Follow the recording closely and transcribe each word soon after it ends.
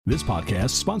This podcast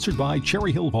is sponsored by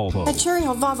Cherry Hill Volvo. At Cherry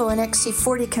Hill Volvo, an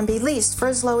XC40 can be leased for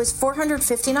as low as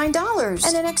 $459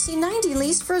 and an XC90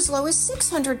 leased for as low as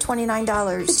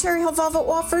 $629. The Cherry Hill Volvo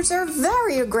offers are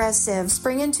very aggressive.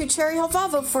 Spring into Cherry Hill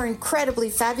Volvo for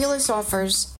incredibly fabulous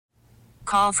offers.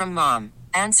 Call from mom.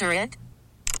 Answer it.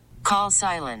 Call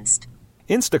silenced.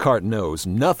 Instacart knows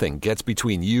nothing gets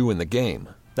between you and the game.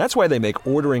 That's why they make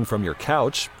ordering from your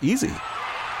couch easy.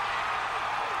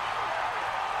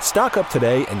 Stock up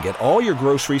today and get all your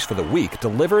groceries for the week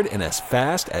delivered in as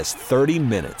fast as 30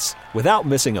 minutes without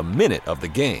missing a minute of the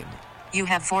game. You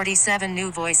have 47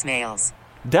 new voicemails.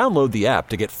 Download the app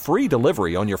to get free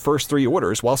delivery on your first 3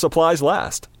 orders while supplies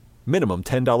last. Minimum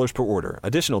 $10 per order.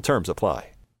 Additional terms apply.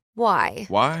 Why?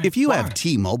 If you have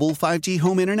T-Mobile 5G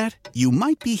home internet, you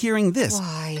might be hearing this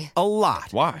Why? a lot.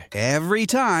 Why? Every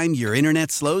time your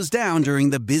internet slows down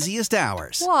during the busiest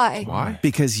hours. Why?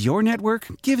 Because your network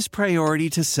gives priority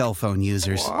to cell phone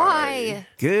users. Why?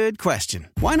 Good question.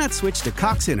 Why not switch to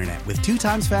Cox Internet with 2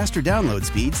 times faster download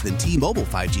speeds than T-Mobile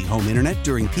 5G home internet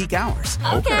during peak hours?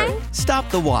 Okay. Stop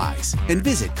the whys and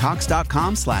visit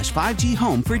cox.com/5G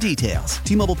home for details.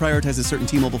 T-Mobile prioritizes certain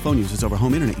T-Mobile phone users over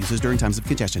home internet users during times of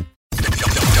congestion.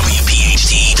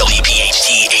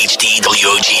 WPHT, HD,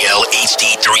 WOGL,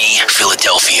 HD3,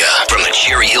 Philadelphia. From the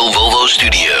Cherry Hill Volvo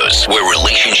Studios, where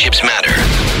relationships matter.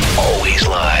 Always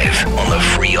live on the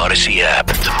free Odyssey app.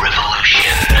 The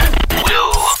revolution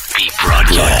will be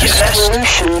broadcast.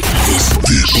 This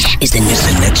is the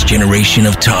next generation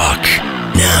of talk.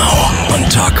 Now on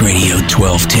Talk Radio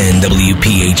 1210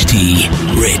 WPHT,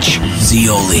 Rich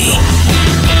Zeoli.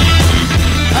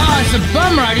 Oh, it's a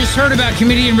bummer. I just heard about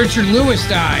comedian Richard Lewis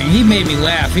dying. He made me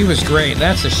laugh. He was great.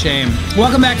 That's a shame.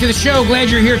 Welcome back to the show. Glad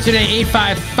you're here today.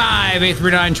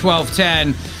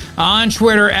 855-839-1210. On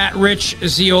Twitter, at Rich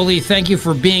Zeoli. Thank you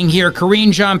for being here.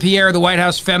 Karine Jean-Pierre, the White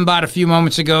House fembot, a few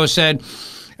moments ago said,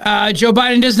 Joe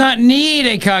Biden does not need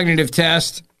a cognitive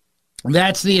test.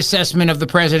 That's the assessment of the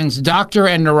president's doctor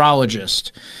and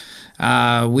neurologist.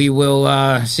 We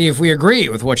will see if we agree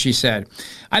with what she said.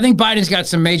 I think Biden's got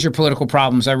some major political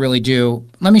problems. I really do.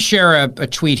 Let me share a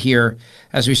tweet here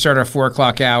as we start our 4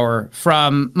 o'clock hour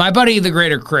from my buddy, the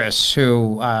Greater Chris,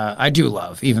 who I do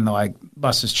love, even though I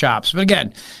bust his chops. But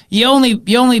again, you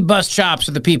only bust chops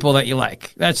with the people that you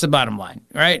like. That's the bottom line,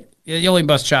 right? You only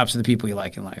bust chops with the people you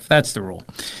like in life. That's the rule.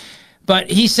 But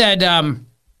he said,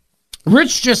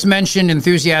 Rich just mentioned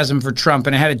enthusiasm for Trump,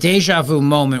 and I had a deja vu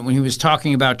moment when he was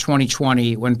talking about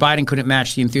 2020 when Biden couldn't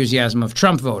match the enthusiasm of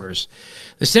Trump voters.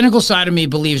 The cynical side of me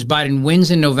believes Biden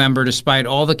wins in November despite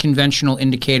all the conventional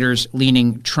indicators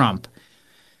leaning Trump.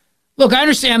 Look, I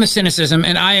understand the cynicism,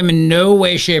 and I am in no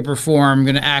way, shape, or form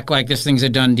going to act like this thing's a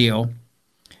done deal.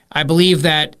 I believe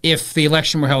that if the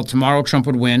election were held tomorrow, Trump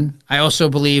would win. I also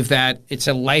believe that it's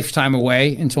a lifetime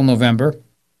away until November.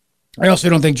 I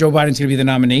also don't think Joe Biden's going to be the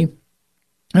nominee.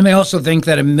 And I also think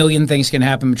that a million things can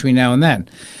happen between now and then.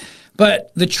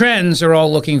 But the trends are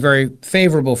all looking very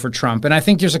favorable for Trump. And I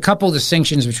think there's a couple of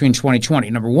distinctions between 2020.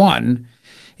 Number one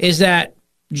is that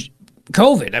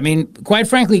COVID, I mean, quite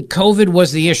frankly, COVID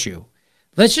was the issue.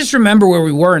 Let's just remember where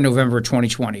we were in November of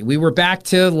 2020. We were back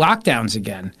to lockdowns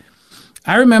again.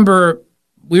 I remember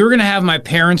we were going to have my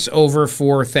parents over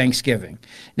for Thanksgiving.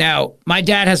 Now, my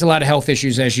dad has a lot of health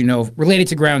issues, as you know, related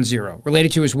to Ground Zero,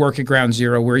 related to his work at Ground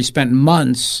Zero, where he spent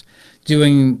months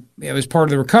doing, it was part of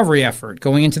the recovery effort,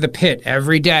 going into the pit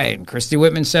every day. And Christy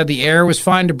Whitman said the air was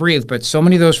fine to breathe, but so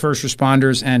many of those first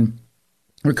responders and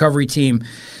recovery team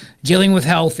dealing with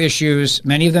health issues,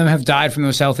 many of them have died from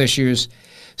those health issues.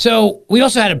 So we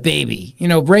also had a baby. You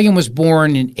know, Reagan was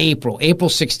born in April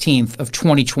 16th of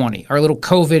 2020, our little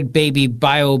COVID baby,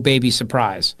 bio baby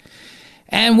surprise.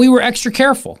 And we were extra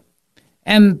careful.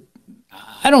 And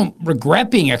I don't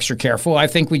regret being extra careful. I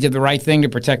think we did the right thing to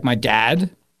protect my dad.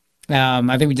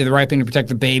 I think we did the right thing to protect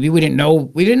the baby. We didn't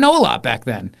know a lot back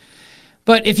then.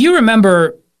 But if you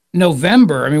remember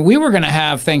November, I mean, we were going to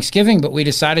have Thanksgiving, but we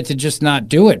decided to just not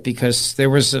do it because there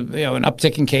was an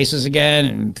uptick in cases again,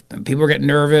 and people were getting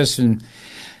nervous, and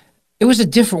it was a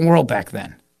different world back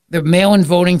then. The mail-in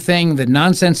voting thing, the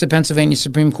nonsense the Pennsylvania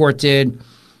Supreme Court did.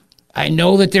 I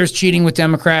know that there's cheating with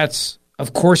Democrats.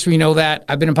 Of course we know that.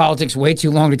 I've been in politics way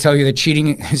too long to tell you that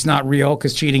cheating is not real,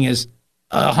 because cheating is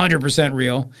 100%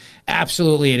 real.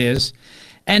 Absolutely it is.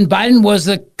 And Biden was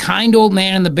the kind old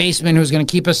man in the basement who was going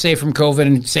to keep us safe from COVID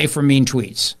and safe from mean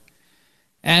tweets.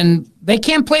 And they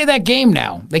can't play that game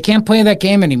now. They can't play that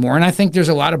game anymore. And I think there's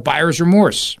a lot of buyer's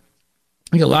remorse.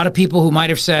 A lot of people who might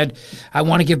have said, I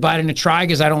want to give Biden a try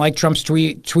because I don't like Trump's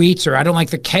tweets, or I don't like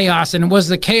the chaos. And it was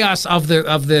the chaos of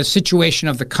the situation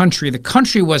of the country. The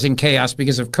country was in chaos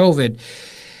because of COVID.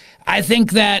 I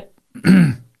think that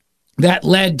that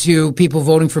led to people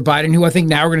voting for Biden who I think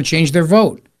now are going to change their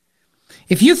vote.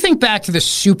 If you think back to the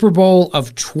Super Bowl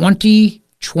of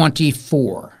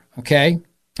 2024, okay?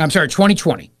 I'm sorry,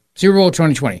 2020. Super Bowl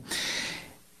 2020.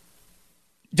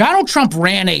 Donald Trump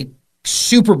ran a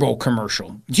Super Bowl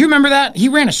commercial. Do you remember that? He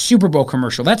ran a Super Bowl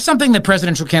commercial. That's something that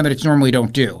presidential candidates normally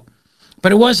don't do.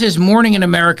 But it was his Morning in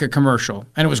America commercial,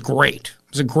 and it was great.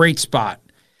 It was a great spot.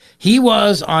 He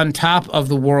was on top of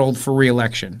the world for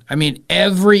re-election. I mean,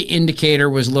 every indicator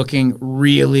was looking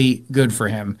really good for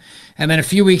him. And then a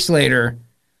few weeks later,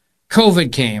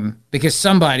 COVID came because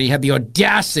somebody had the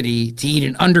audacity to eat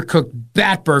an undercooked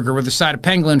bat burger with a side of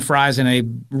pangolin fries and a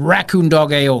raccoon dog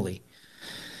aioli.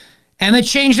 And that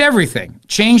changed everything,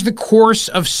 changed the course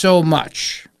of so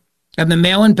much. And the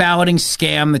mail-in balloting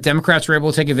scam that Democrats were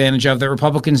able to take advantage of, that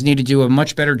Republicans need to do a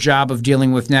much better job of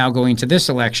dealing with now going into this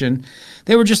election,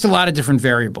 there were just a lot of different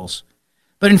variables.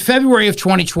 But in February of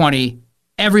 2020,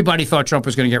 everybody thought Trump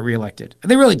was going to get reelected.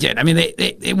 They really did. I mean,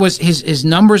 it was his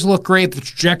numbers look great, the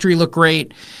trajectory looked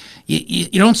great.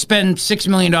 You don't spend $6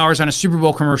 million on a Super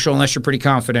Bowl commercial unless you're pretty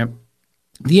confident.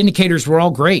 The indicators were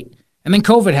all great. And then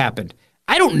COVID happened.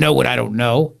 I don't know what I don't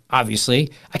know,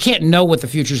 obviously. I can't know what the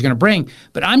future is going to bring,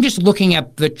 but I'm just looking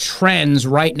at the trends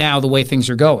right now, the way things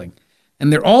are going.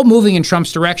 And they're all moving in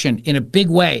Trump's direction in a big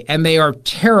way, and they are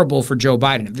terrible for Joe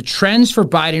Biden. The trends for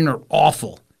Biden are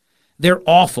awful. They're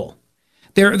awful.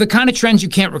 They're the kind of trends you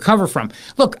can't recover from.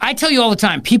 Look, I tell you all the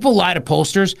time, people lie to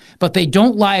pollsters, but they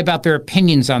don't lie about their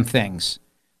opinions on things.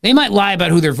 They might lie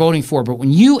about who they're voting for, but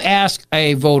when you ask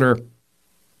a voter,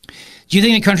 do you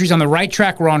think the country's on the right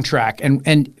track, wrong track?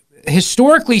 And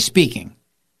historically speaking,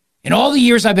 in all the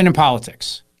years I've been in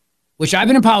politics, which I've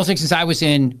been in politics since I was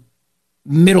in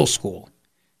middle school.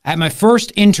 I had my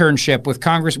first internship with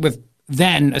Congress with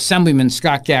then Assemblyman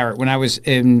Scott Garrett when I was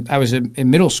in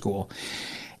middle school.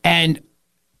 And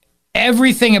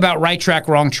everything about right track,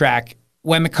 wrong track,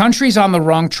 when the country's on the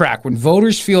wrong track, when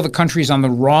voters feel the country's on the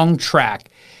wrong track,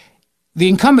 the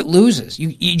incumbent loses.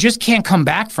 You just can't come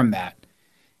back from that.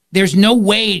 There's no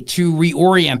way to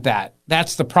reorient that.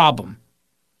 That's the problem.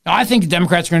 Now, I think the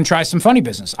Democrats are going to try some funny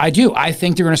business. I do. I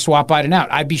think they're going to swap Biden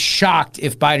out. I'd be shocked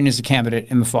if Biden is a candidate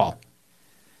in the fall.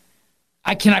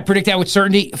 Can I predict that with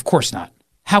certainty? Of course not.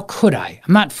 How could I?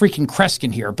 I'm not freaking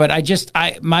Kreskin here, but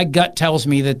my gut tells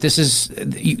me that this is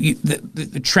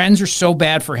the trends are so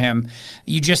bad for him,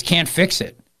 you just can't fix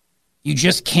it. You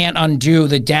just can't undo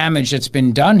the damage that's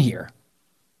been done here,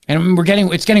 and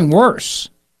it's getting worse.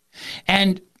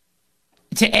 And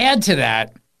to add to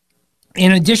that,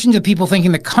 in addition to people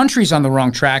thinking the country's on the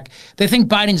wrong track, they think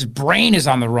Biden's brain is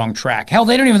on the wrong track. Hell,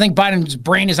 they don't even think Biden's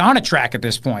brain is on a track at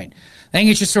this point. I think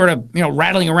it's just sort of,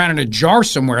 rattling around in a jar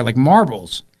somewhere like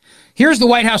marbles. Here's the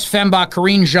White House fembot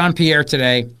Karine Jean-Pierre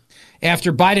today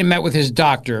after Biden met with his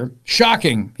doctor.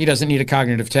 Shocking, he doesn't need a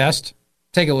cognitive test.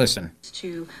 Take a listen.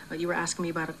 You were asking me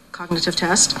about a cognitive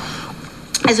test.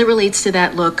 As it relates to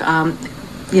that, look,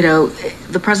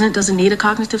 the president doesn't need a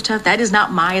cognitive test. That is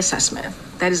not my assessment.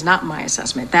 That is not my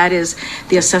assessment. That is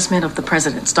the assessment of the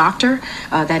president's doctor.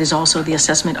 That is also the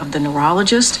assessment of the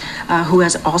neurologist, who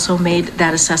has also made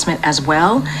that assessment as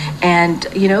well. And,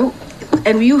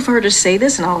 and you've heard us say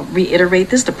this, and I'll reiterate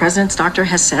this, the president's doctor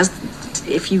has said,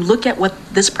 if you look at what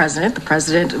this president, the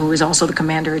president who is also the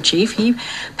commander-in-chief, he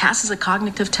passes a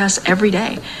cognitive test every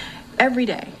day,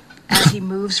 as he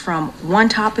moves from one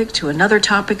topic to another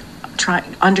topic,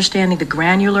 understanding the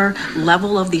granular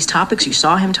level of these topics. You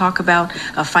saw him talk about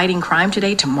fighting crime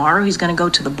today. Tomorrow he's going to go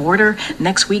to the border.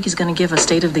 Next week he's going to give a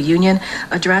State of the Union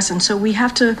address. And so we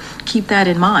have to keep that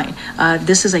in mind.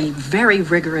 This is a very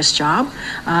rigorous job,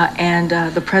 and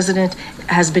the president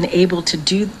has been able to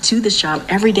do this job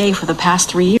every day for the past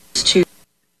 3 years.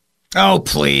 Oh,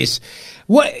 please.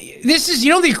 What this is,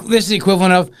 this is the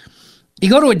equivalent of, you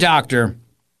go to a doctor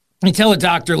and you tell a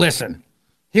doctor, listen,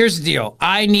 here's the deal.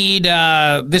 I need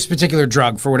this particular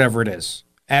drug for whatever it is.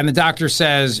 And the doctor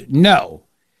says no.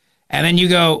 And then you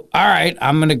go, all right,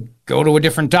 I'm going to go to a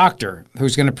different doctor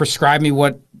who's going to prescribe me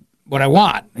what I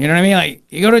want. You know what I mean? Like,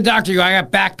 you go to a doctor, you go, I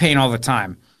got back pain all the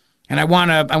time, and I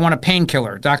want a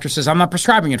painkiller. Doctor says, I'm not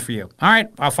prescribing it for you. All right,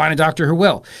 I'll find a doctor who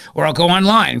will. Or I'll go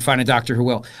online and find a doctor who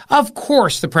will. Of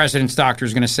course, the president's doctor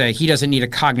is going to say he doesn't need a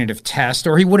cognitive test,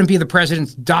 or he wouldn't be the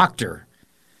president's doctor.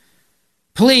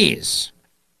 Please.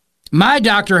 My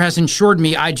doctor has assured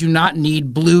me I do not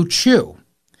need Blue Chew.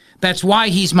 That's why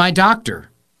he's my doctor.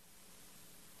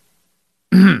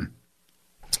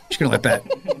 Just going to let that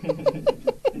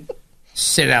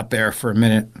sit out there for a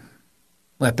minute.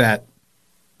 Let that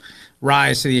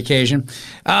rise to the occasion.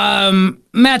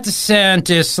 Matt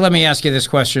DeSantis, let me ask you this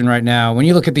question right now. When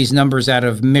you look at these numbers out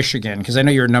of Michigan, because I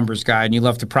know you're a numbers guy and you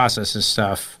love to process this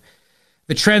stuff,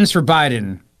 the trends for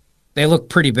Biden, they look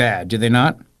pretty bad, do they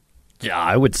not? Yeah,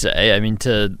 I would say. I mean,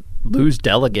 to lose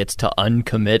delegates to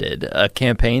uncommitted, a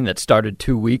campaign that started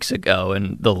 2 weeks ago,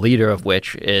 and the leader of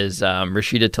which is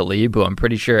Rashida Tlaib, who I'm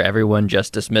pretty sure everyone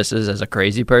just dismisses as a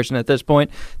crazy person at this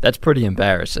point, that's pretty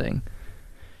embarrassing.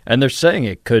 And they're saying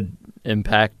it could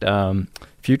impact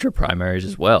future primaries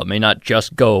as well. It may not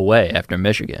just go away after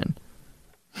Michigan.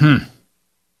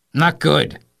 Not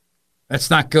good. That's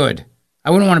not good. I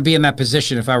wouldn't want to be in that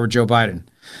position if I were Joe Biden.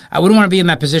 I wouldn't want to be in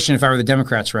that position if I were the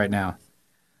Democrats right now.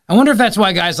 I wonder if that's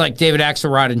why guys like David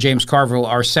Axelrod and James Carville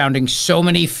are sounding so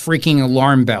many freaking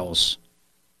alarm bells.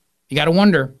 You got to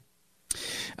wonder.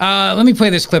 Let me play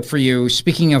this clip for you.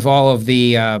 Speaking of all of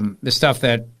the stuff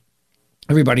that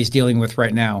everybody's dealing with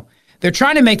right now, they're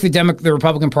trying to make the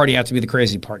Republican Party out to be the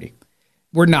crazy party.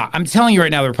 We're not. I'm telling you right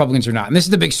now, the Republicans are not. And this is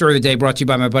the big story of the day, brought to you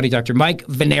by my buddy, Dr. Mike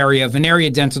Veneria,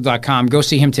 veneriadental.com. Go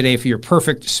see him today for your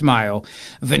perfect smile,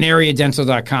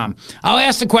 veneriadental.com. I'll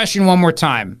ask the question one more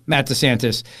time, Matt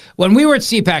DeSantis. When we were at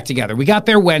CPAC together, we got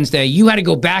there Wednesday. You had to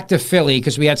go back to Philly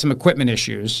because we had some equipment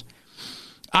issues.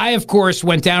 I, of course,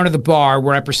 went down to the bar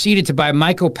where I proceeded to buy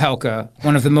Michael Pelka,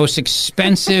 one of the most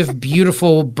expensive,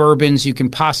 beautiful bourbons you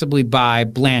can possibly buy,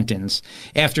 Blanton's,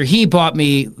 after he bought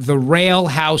me the Rail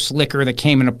House liquor that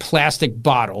came in a plastic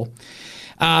bottle.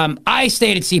 I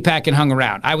stayed at CPAC and hung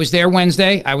around. I was there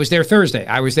Wednesday. I was there Thursday.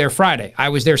 I was there Friday. I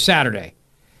was there Saturday.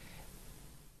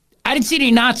 I didn't see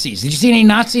any Nazis. Did you see any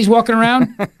Nazis walking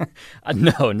around?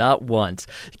 No, not once.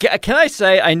 Can I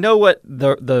say, I know what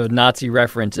the Nazi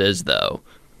reference is, though.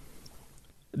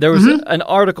 There was an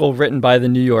article written by the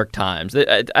New York Times.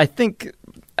 I think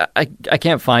I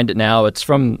can't find it now. It's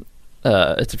from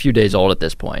it's a few days old at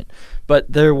this point.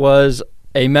 But there was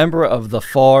a member of the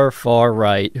far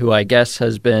right who I guess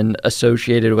has been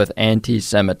associated with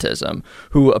anti-Semitism,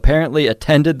 who apparently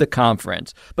attended the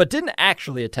conference, but didn't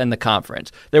actually attend the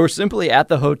conference. They were simply at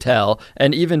the hotel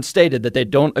and even stated that they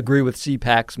don't agree with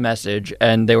CPAC's message,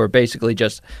 and they were basically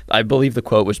just, I believe the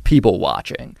quote was, people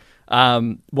watching.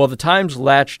 Well, the Times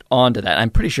latched onto that. I'm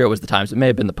pretty sure it was the Times. It may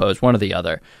have been the Post, one or the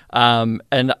other.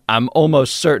 And I'm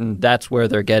almost certain that's where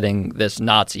they're getting this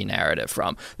Nazi narrative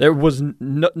from. There was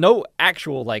no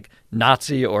actual like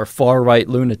Nazi or far-right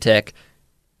lunatic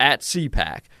at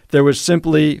CPAC. There was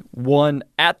simply one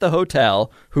at the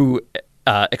hotel who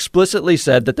explicitly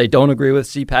said that they don't agree with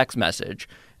CPAC's message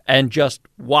and just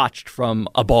watched from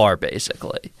a bar,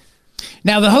 basically.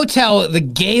 Now, the hotel, the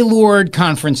Gaylord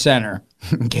Conference Center,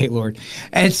 Gaylord,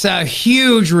 it's a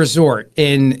huge resort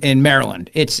in Maryland.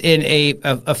 It's in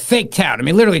a fake town. I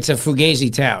mean, literally, it's a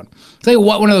fugazi town. It's like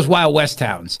one of those Wild West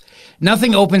towns.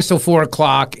 Nothing opens till 4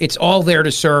 o'clock. It's all there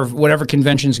to serve whatever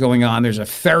convention's going on. There's a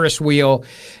Ferris wheel.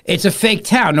 It's a fake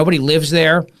town. Nobody lives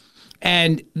there.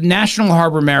 And National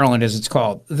Harbor, Maryland, as it's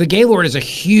called, the Gaylord is a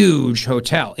huge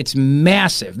hotel. It's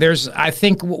massive. There's, I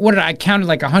think, I counted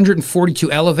like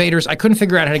 142 elevators. I couldn't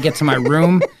figure out how to get to my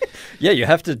room. Yeah, you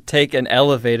have to take an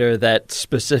elevator that's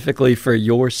specifically for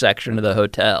your section of the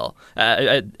hotel.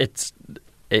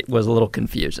 It was a little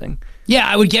confusing. Yeah,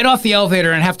 I would get off the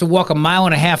elevator and have to walk 1.5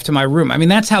 miles to my room. I mean,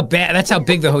 that's how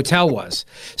big the hotel was.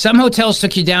 Some hotels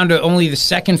took you down to only the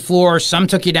second floor. Some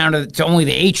took you down to only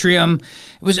the atrium.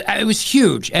 It was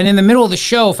huge. And in the middle of the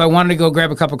show, if I wanted to go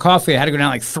grab a cup of coffee, I had to go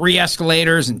down like 3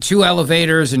 escalators and 2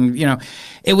 elevators. And,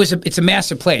 it's a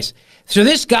massive place. So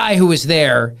this guy who was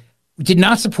there did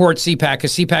not support CPAC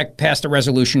because CPAC passed a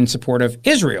resolution in support of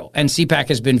Israel. And CPAC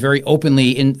has been very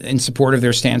openly in support of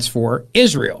their stance for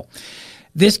Israel.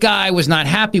 This guy was not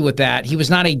happy with that. He was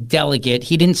not a delegate.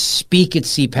 He didn't speak at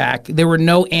CPAC. There were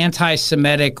no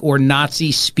anti-Semitic or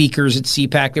Nazi speakers at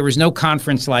CPAC. There was no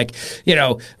conference like,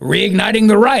 reigniting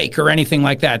the Reich or anything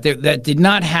like that. That did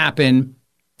not happen.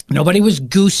 Nobody was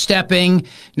goose-stepping.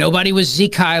 Nobody was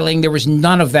Zeke Heiling. There was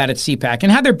none of that at CPAC.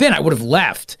 And had there been, I would have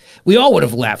left. We all would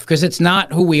have left because it's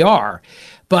not who we are.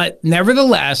 But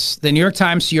nevertheless, the New York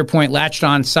Times, to your point, latched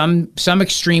on some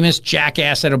extremist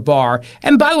jackass at a bar.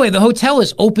 And by the way, the hotel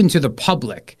is open to the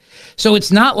public. So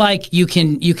it's not like you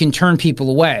can turn people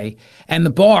away. And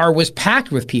the bar was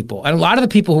packed with people. And a lot of the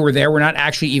people who were there were not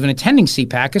actually even attending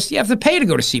CPAC because you have to pay to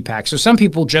go to CPAC. So some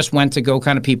people just went to go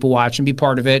kind of people watch and be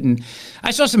part of it. And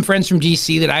I saw some friends from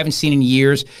D.C. that I haven't seen in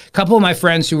years. A couple of my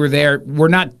friends who were there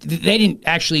they didn't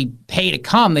actually pay to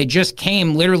come. They just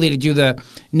came literally to do the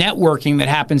networking that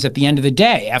happens at the end of the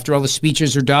day after all the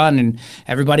speeches are done and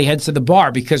everybody heads to the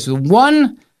bar. Because the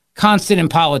one constant in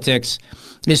politics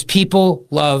is people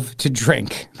love to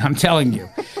drink. I'm telling you,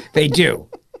 they do.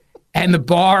 And the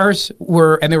bars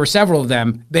were, and there were several of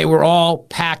them, they were all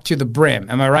packed to the brim.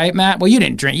 Am I right, Matt? Well, you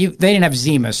didn't drink. They didn't have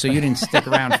Zima, so you didn't stick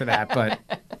around for that.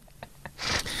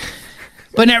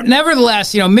 But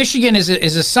nevertheless, Michigan is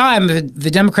a sign that the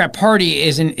Democrat Party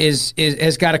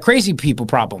has got a crazy people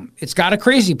problem. It's got a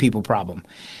crazy people problem.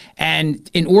 And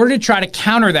in order to try to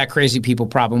counter that crazy people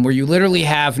problem, where you literally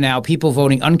have now people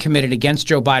voting uncommitted against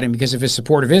Joe Biden because of his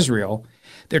support of Israel,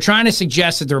 they're trying to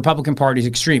suggest that the Republican Party is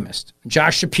extremist.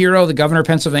 Josh Shapiro, the governor of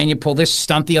Pennsylvania, pulled this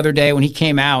stunt the other day when he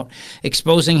came out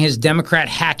exposing his Democrat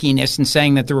hackiness and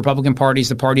saying that the Republican Party is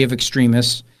the party of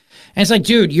extremists. And it's like,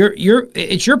 dude,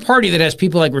 it's your party that has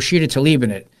people like Rashida Tlaib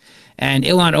in it and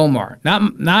Ilhan Omar,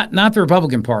 not the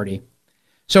Republican Party.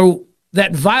 So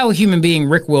that vile human being,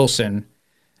 Rick Wilson,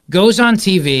 goes on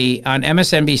TV on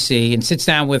MSNBC and sits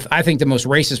down with, I think, the most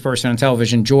racist person on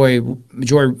television, Joy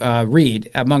Reid,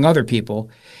 among other people,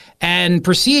 and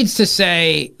proceeds to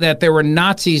say that there were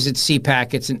Nazis at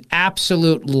CPAC. It's an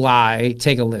absolute lie.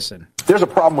 Take a listen. There's a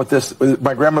problem with this.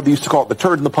 My grandmother used to call it the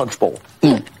turd in the punch bowl.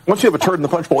 Once you have a turd in the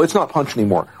punch bowl, it's not punch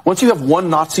anymore. Once you have one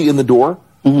Nazi in the door,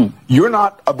 you're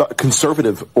not a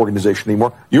conservative organization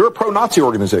anymore. You're a pro-Nazi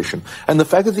organization. And the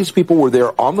fact that these people were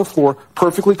there on the floor,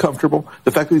 perfectly comfortable,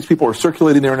 the fact that these people are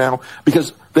circulating there now,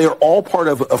 because they are all part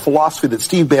of a philosophy that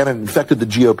Steve Bannon infected the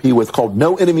GOP with called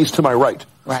no enemies to my right.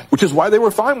 Right. Which is why they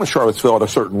were fine with Charlottesville at a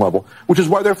certain level, which is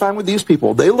why they're fine with these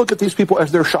people. They look at these people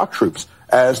as their shock troops,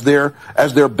 as their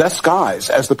best guys,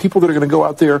 as the people that are going to go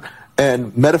out there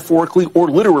and metaphorically or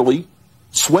literally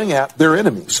swing at their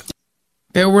enemies.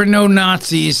 There were no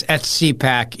Nazis at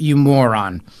CPAC, you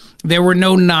moron. There were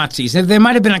no Nazis. There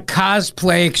might have been a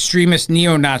cosplay extremist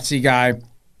neo-Nazi guy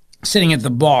sitting at the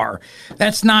bar.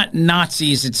 That's not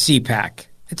Nazis at CPAC.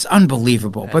 It's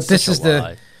unbelievable. That's but this is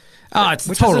lie. It's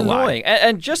a total annoying. lie.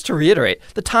 And just to reiterate,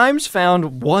 the Times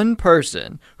found one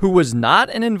person who was not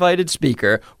an invited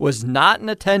speaker, was not an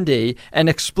attendee, and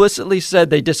explicitly said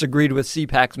they disagreed with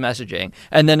CPAC's messaging,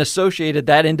 and then associated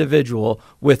that individual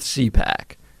with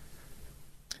CPAC.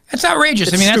 That's outrageous.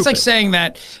 It's that's stupid. like saying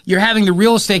that you're having the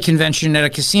real estate convention at a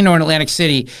casino in Atlantic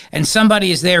City, and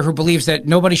somebody is there who believes that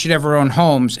nobody should ever own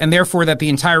homes, and therefore that the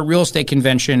entire real estate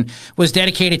convention was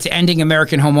dedicated to ending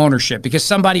American home ownership because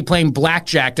somebody playing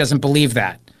blackjack doesn't believe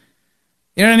that.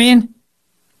 You know what I mean?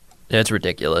 It's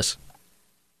ridiculous.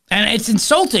 And it's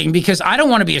insulting because I don't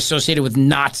want to be associated with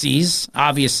Nazis,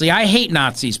 obviously. I hate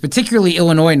Nazis, particularly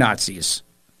Illinois Nazis.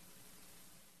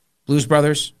 Blues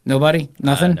Brothers? Nobody?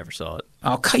 Nothing? I never saw it.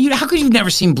 Oh, how could you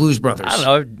never seen Blues Brothers? I don't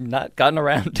know. I've not gotten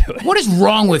around to it. What is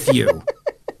wrong with you?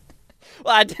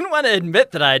 Well, I didn't want to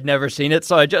admit that I had never seen it,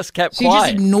 so I just kept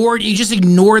quiet. You just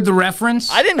ignored the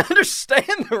reference? I didn't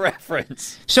understand the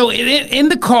reference. So in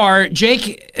the car,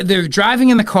 Jake, they're driving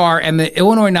in the car, and the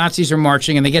Illinois Nazis are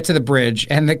marching, and they get to the bridge,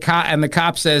 and the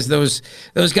cop says those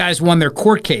guys won their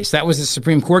court case. That was the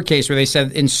Supreme Court case where they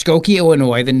said in Skokie,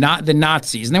 Illinois, the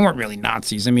Nazis, and they weren't really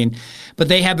Nazis, but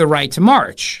they had the right to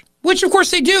march. Which, of course,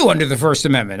 they do under the First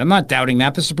Amendment. I'm not doubting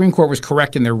that. The Supreme Court was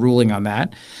correct in their ruling on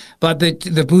that. But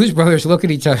the Blues Brothers look at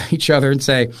each other and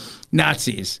say,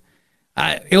 Nazis,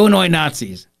 Illinois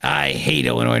Nazis. I hate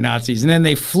Illinois Nazis. And then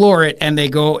they floor it, and they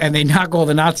go and they knock all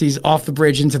the Nazis off the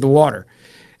bridge into the water.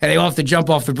 And they all have to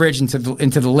jump off the bridge into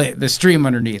the stream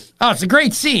underneath. Oh, it's a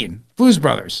great scene. Blues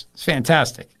Brothers. It's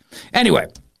fantastic. Anyway,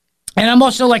 and I'm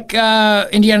also like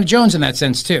Indiana Jones in that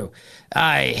sense, too.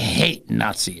 I hate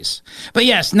Nazis. But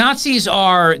yes, Nazis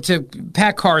are, to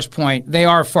Pat Carr's point, they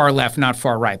are far left, not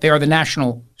far right. They are the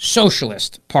National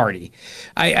Socialist Party.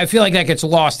 I feel like that gets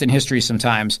lost in history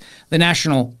sometimes. The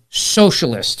National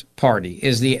Socialist Party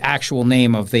is the actual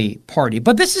name of the party.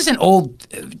 But this is an old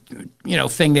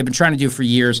thing they've been trying to do for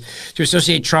years, to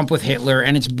associate Trump with Hitler,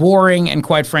 and it's boring, and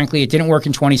quite frankly, it didn't work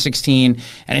in 2016,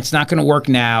 and it's not going to work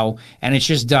now, and it's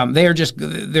just dumb.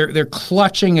 They're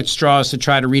clutching at straws to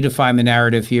try to redefine the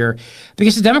narrative here,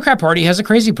 because the Democrat Party has a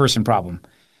crazy person problem.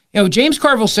 James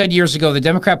Carville said years ago the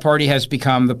Democrat Party has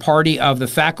become the party of the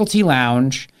faculty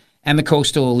lounge and the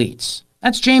coastal elites.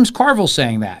 That's James Carville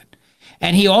saying that.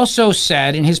 And he also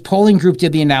said, and his polling group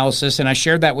did the analysis, and I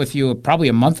shared that with you probably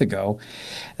a month ago,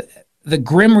 the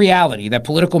grim reality, that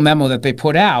political memo that they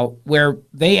put out, where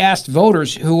they asked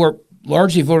voters who are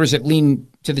largely voters that lean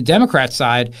to the Democrat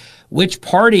side, which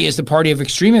party is the party of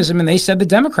extremism, and they said the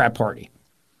Democrat Party.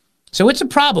 So it's a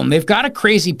problem. They've got a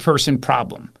crazy person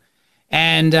problem.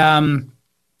 And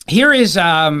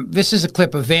this is a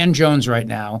clip of Van Jones right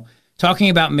now talking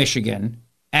about Michigan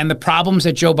and the problems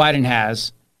that Joe Biden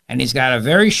has, and he's got a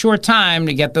very short time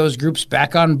to get those groups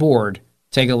back on board.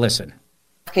 Take a listen.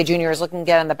 Jr. is looking to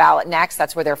get on the ballot next.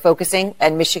 That's where they're focusing.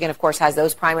 And Michigan, of course, has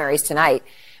those primaries tonight.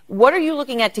 What are you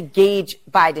looking at to gauge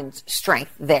Biden's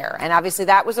strength there? And obviously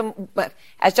that was,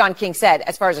 as John King said,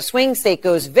 as far as a swing state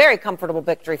goes, very comfortable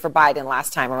victory for Biden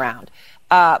last time around.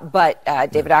 But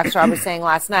David Axelrod was saying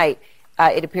last night,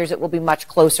 it appears it will be much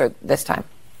closer this time.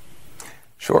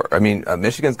 Sure. I mean,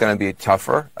 Michigan's going to be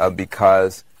tougher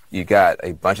because you got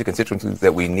a bunch of constituencies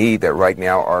that we need that right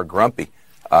now are grumpy,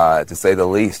 to say the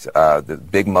least. The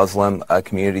big Muslim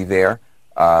community there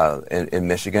in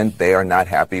Michigan, they are not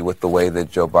happy with the way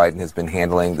that Joe Biden has been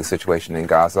handling the situation in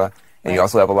Gaza. And you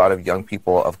also have a lot of young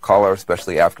people of color,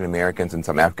 especially African Americans and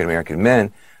some African American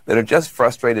men, that are just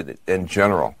frustrated in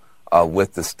general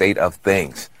with the state of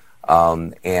things.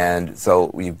 And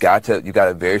so you've got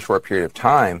a very short period of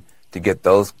time to get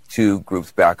those two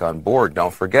groups back on board.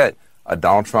 Don't forget,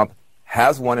 Donald Trump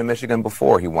has won in Michigan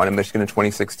before. He won in Michigan in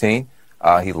 2016.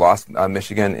 He lost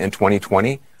Michigan in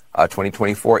 2020.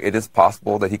 2024, it is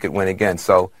possible that he could win again.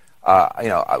 So,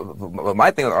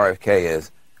 my thing with RFK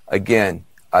is, again,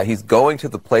 he's going to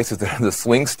the places that are the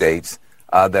swing states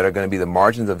that are going to be the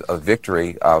margins of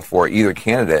victory for either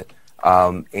candidate.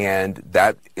 And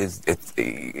that is,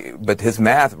 but his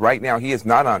math right now, he is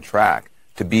not on track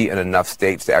to be in enough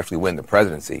states to actually win the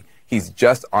presidency. He's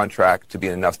just on track to be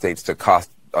in enough states to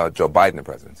cost Joe Biden the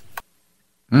presidency.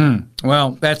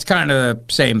 Well, that's kind of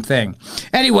the same thing.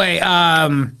 Anyway,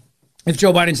 if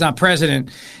Joe Biden's not president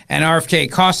and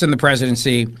RFK costs him the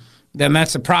presidency, then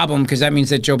that's a problem because that means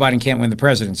that Joe Biden can't win the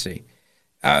presidency.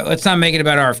 Let's not make it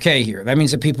about RFK here. That means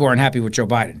that people aren't happy with Joe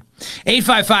Biden.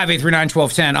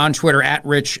 855-839-1210 on Twitter at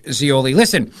Rich Zeoli.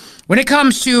 Listen, when it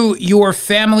comes to your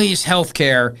family's health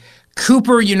care,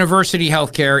 Cooper University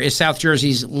Healthcare is South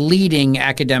Jersey's leading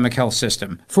academic health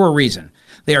system for a reason.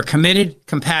 They are committed,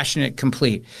 compassionate,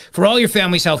 complete. For all your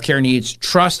family's healthcare needs,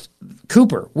 trust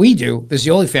Cooper. We do. The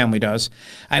Zeoli family does.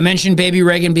 I mentioned baby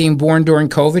Reagan being born during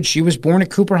COVID. She was born at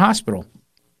Cooper Hospital.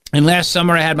 And last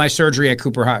summer, I had my surgery at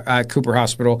Cooper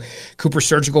Hospital, Cooper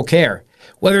Surgical Care.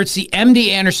 Whether it's the MD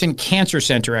Anderson Cancer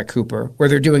Center at Cooper, where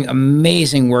they're doing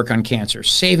amazing work on cancer,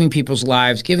 saving people's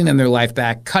lives, giving them their life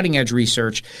back, cutting-edge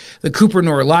research, the Cooper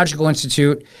Neurological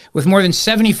Institute, with more than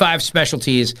 75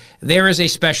 specialties, there is a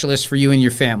specialist for you and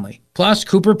your family. Plus,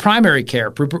 Cooper Primary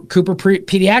Care, Cooper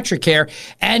Pediatric Care,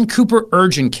 and Cooper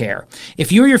Urgent Care.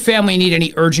 If you or your family need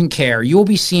any urgent care, you will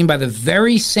be seen by the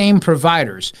very same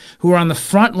providers who are on the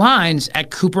front lines at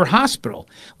Cooper Hospital,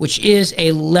 which is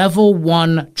a level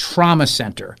 1 trauma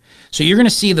center. So you're going to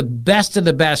see the best of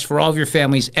the best for all of your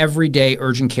family's everyday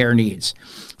urgent care needs.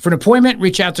 For an appointment,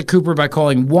 reach out to Cooper by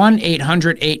calling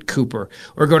 1-800-8-COOPER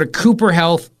or go to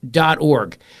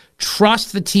cooperhealth.org.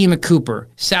 Trust the team at Cooper,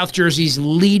 South Jersey's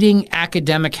leading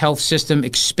academic health system,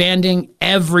 expanding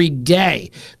every day.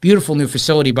 Beautiful new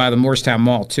facility by the Morristown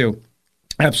Mall, too.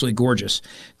 Absolutely gorgeous.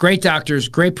 Great doctors,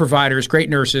 great providers, great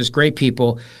nurses, great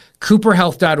people.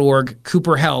 cooperhealth.org,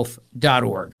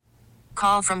 cooperhealth.org.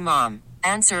 Call from mom.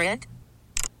 Answer it.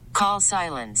 Call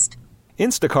silenced.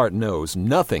 Instacart knows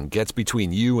nothing gets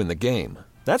between you and the game.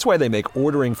 That's why they make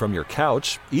ordering from your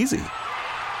couch easy.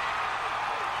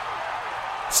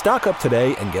 Stock up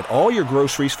today and get all your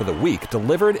groceries for the week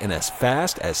delivered in as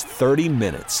fast as 30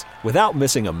 minutes without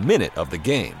missing a minute of the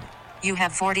game. You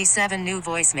have 47 new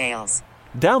voicemails.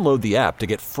 Download the app to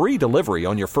get free delivery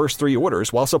on your first 3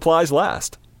 orders while supplies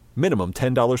last. Minimum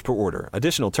 $10 per order.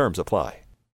 Additional terms apply.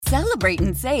 Celebrate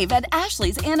and save at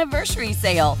Ashley's Anniversary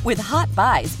Sale. With Hot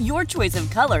Buys, your choice of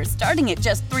colors starting at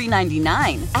just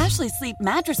 $3.99. Ashley Sleep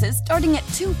mattresses starting at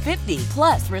 $2.50.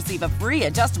 Plus, receive a free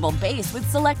adjustable base with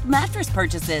select mattress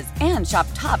purchases. And shop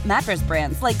top mattress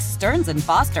brands like Stearns &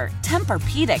 Foster,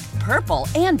 Tempur-Pedic, Purple,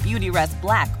 and Beautyrest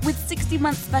Black with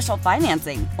 60-month special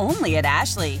financing. Only at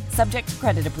Ashley. Subject to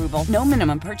credit approval. No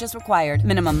minimum purchase required.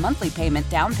 Minimum monthly payment,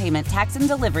 down payment, tax, and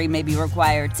delivery may be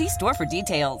required. See store for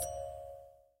details.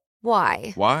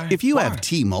 Why? If you have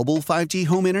T-Mobile 5G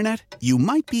home internet, you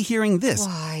might be hearing this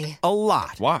a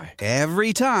lot. Why?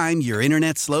 Every time your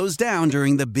internet slows down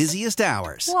during the busiest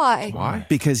hours. Why?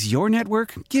 Because your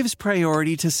network gives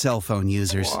priority to cell phone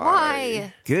users.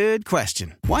 Why? Good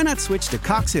question. Why not switch to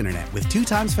Cox Internet with 2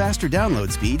 times faster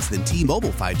download speeds than T-Mobile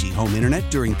 5G home internet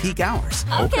during peak hours?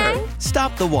 Okay.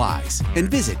 Stop the whys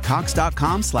and visit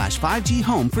cox.com/5G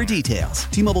home for details.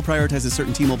 T-Mobile prioritizes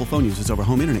certain T-Mobile phone users over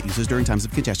home internet users during times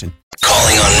of congestion.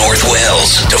 Calling on North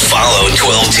Wales to follow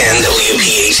 1210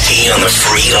 WPHT on the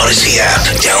free Odyssey app.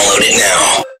 Download it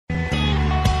now.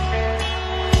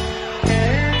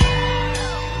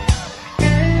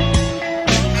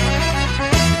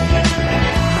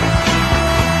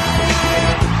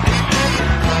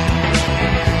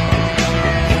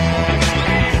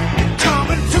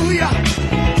 Coming to ya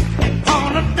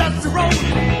on a dusty road.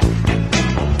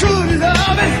 Good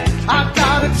loving.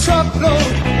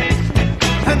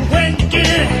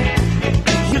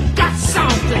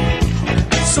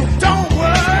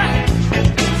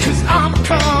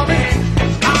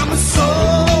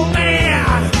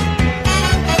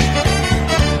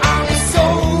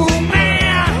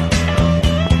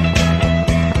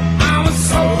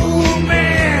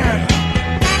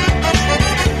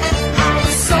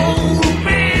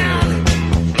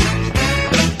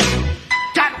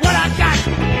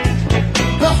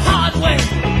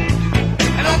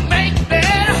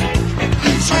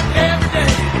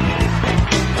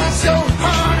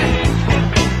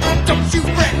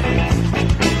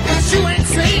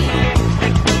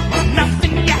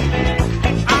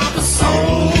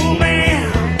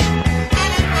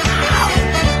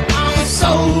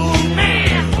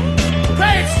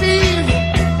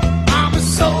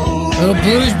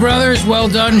 Blues Brothers, well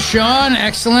done, Sean.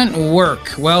 Excellent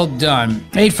work. Well done.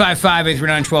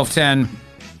 855-839-1210.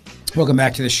 Welcome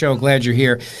back to the show. Glad you're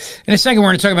here. In a second, we're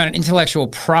going to talk about an intellectual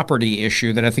property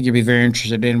issue that I think you'll be very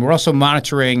interested in. We're also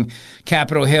monitoring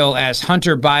Capitol Hill as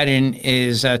Hunter Biden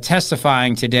is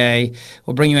testifying today.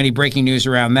 We'll bring you any breaking news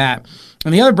around that.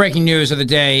 And the other breaking news of the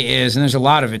day is, and there's a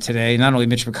lot of it today, not only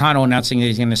Mitch McConnell announcing that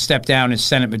he's going to step down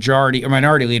as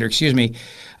minority leader,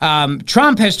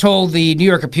 Trump has told the New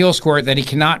York Appeals Court that he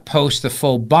cannot post the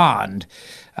full bond.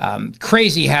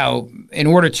 Crazy how, in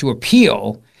order to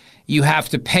appeal, you have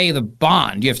to pay the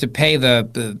bond. You have to pay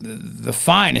the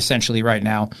fine, essentially, right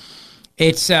now.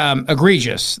 It's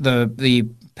egregious, the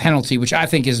penalty, which I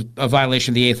think is a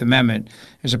violation of the Eighth Amendment.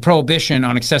 There's a prohibition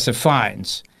on excessive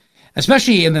fines,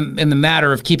 especially in the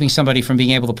matter of keeping somebody from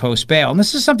being able to post bail. And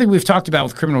this is something we've talked about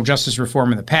with criminal justice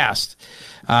reform in the past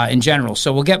in general.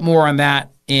 So we'll get more on that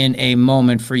in a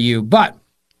moment for you. But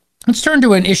let's turn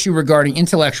to an issue regarding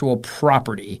intellectual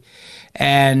property.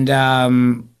 And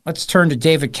let's turn to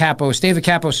David Kapos. David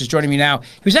Kapos is joining me now.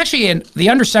 He was actually the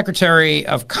Undersecretary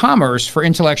of Commerce for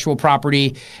Intellectual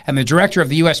Property and the Director of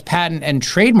the U.S. Patent and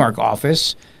Trademark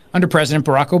Office under President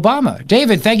Barack Obama.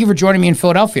 David, thank you for joining me in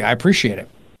Philadelphia. I appreciate it.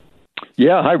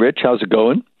 Yeah. Hi, Rich. How's it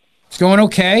going? It's going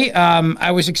okay.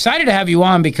 I was excited to have you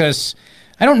on because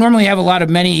I don't normally have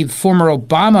many former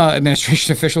Obama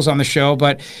administration officials on the show,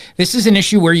 but this is an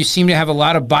issue where you seem to have a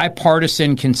lot of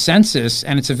bipartisan consensus,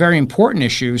 and it's a very important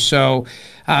issue. So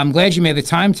I'm glad you made the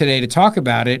time today to talk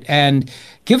about it and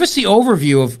give us the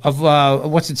overview of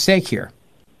what's at stake here.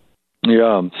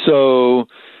 Yeah. So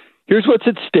here's what's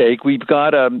at stake. We've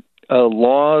got a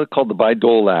law called the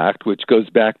Bayh-Dole Act, which goes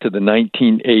back to the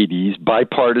 1980s,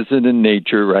 bipartisan in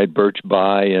nature, right? Birch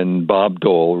Bayh and Bob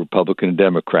Dole, Republican and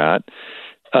Democrat.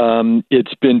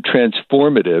 It's been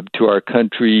transformative to our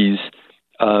country's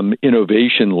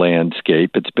innovation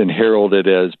landscape. It's been heralded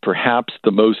as perhaps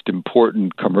the most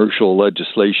important commercial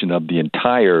legislation of the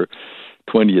entire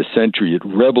 20th century. It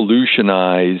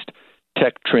revolutionized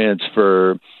tech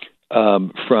transfer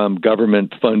from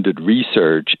government-funded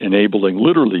research, enabling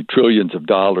literally trillions of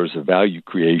dollars of value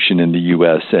creation in the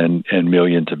U.S. and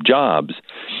millions of jobs.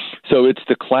 So it's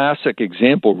the classic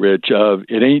example, Rich, of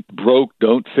it ain't broke,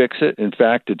 don't fix it. In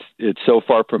fact, it's so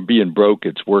far from being broke,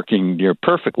 it's working near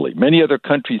perfectly. Many other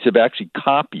countries have actually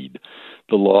copied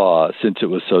the law since it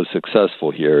was so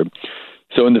successful here.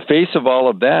 So in the face of all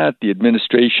of that, the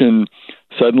administration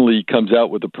suddenly comes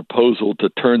out with a proposal to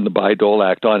turn the Bayh-Dole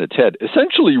Act on its head,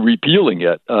 essentially repealing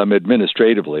it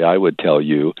administratively, I would tell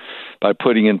you, by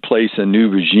putting in place a new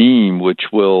regime which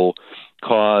will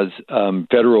cause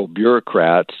federal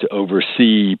bureaucrats to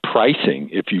oversee pricing,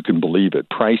 if you can believe it,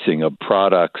 pricing of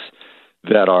products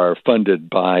that are funded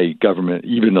by government,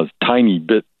 even a tiny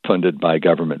bit funded by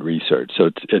government research. So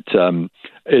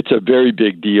it's a very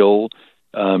big deal.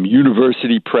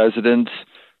 University presidents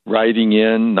writing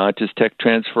in, not just tech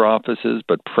transfer offices,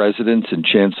 but presidents and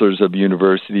chancellors of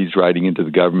universities writing into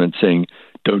the government saying,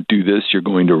 don't do this, you're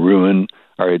going to ruin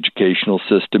our educational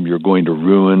system, you're going to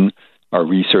ruin our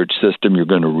research system, you're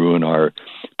going to ruin our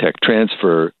tech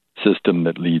transfer system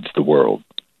that leads the world.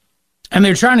 And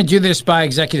they're trying to do this by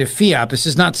executive fiat. This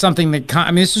is not something that,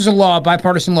 this is a law, a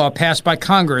bipartisan law passed by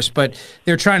Congress, but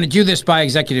they're trying to do this by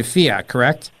executive fiat,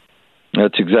 correct?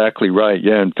 That's exactly right.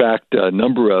 Yeah, in fact, a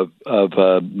number of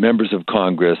members of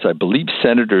Congress, I believe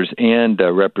senators and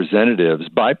representatives,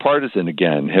 bipartisan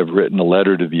again, have written a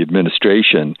letter to the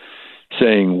administration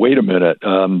saying, wait a minute,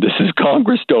 this is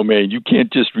Congress domain. You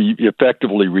can't just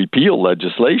effectively repeal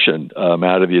legislation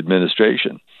out of the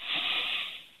administration.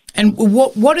 And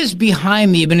what is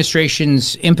behind the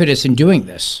administration's impetus in doing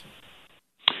this?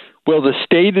 Well, the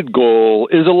stated goal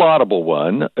is a laudable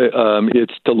one.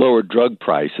 It's to lower drug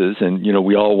prices, and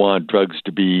we all want drugs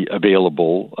to be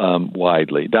available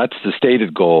widely. That's the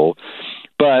stated goal.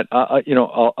 But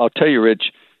I'll tell you,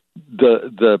 Rich,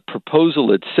 the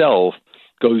proposal itself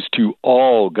goes to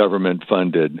all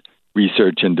government-funded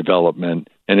research and development,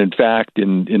 and in fact,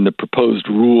 in the proposed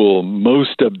rule,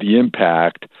 most of the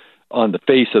impact on the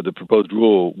face of the proposed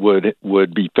rule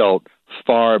would be felt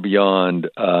far beyond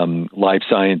life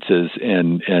sciences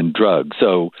and drugs.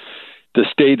 So the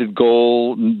stated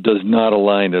goal does not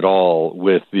align at all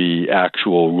with the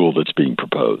actual rule that's being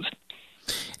proposed.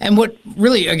 And what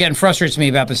really, again, frustrates me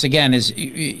about this, again, is,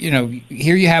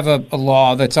 here you have a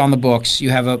law that's on the books. You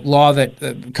have a law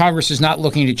that Congress is not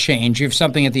looking to change. You have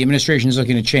something that the administration is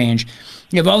looking to change.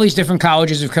 You have all these different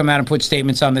colleges who've come out and put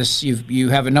statements on this. You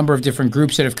have a number of different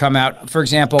groups that have come out. For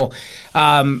example,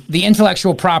 the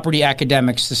intellectual property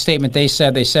academics, the statement they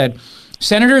said,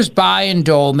 Senators Bayh and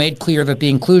Dole made clear that the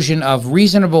inclusion of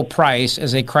reasonable price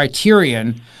as a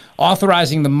criterion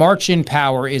authorizing the march-in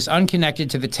power is unconnected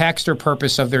to the text or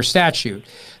purpose of their statute.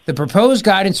 The proposed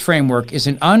guidance framework is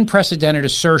an unprecedented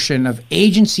assertion of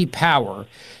agency power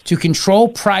to control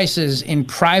prices in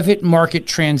private market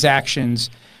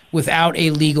transactions without a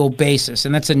legal basis.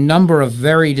 And that's a number of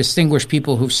very distinguished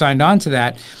people who've signed on to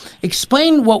that.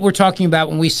 Explain what we're talking about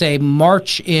when we say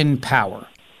march-in power.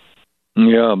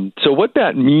 Yeah. So what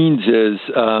that means is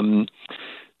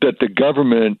that the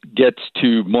government gets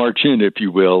to march in, if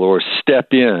you will, or step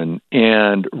in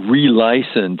and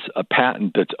relicense a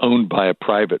patent that's owned by a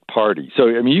private party. So,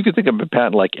 I mean, you could think of a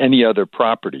patent like any other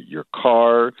property, your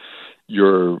car,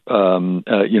 your,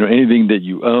 anything that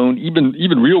you own,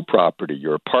 even real property,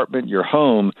 your apartment, your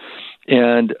home.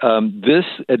 And this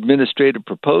administrative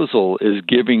proposal is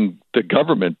giving the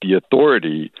government the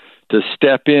authority to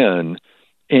step in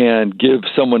and give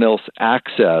someone else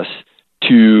access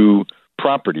to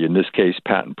property, in this case,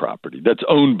 patent property, that's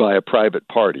owned by a private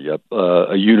party,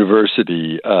 a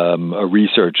university, a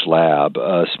research lab,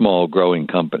 a small growing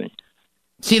company.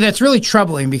 See, that's really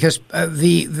troubling because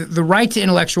the right to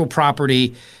intellectual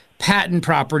property, patent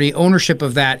property, ownership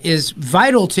of that is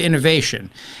vital to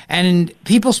innovation. And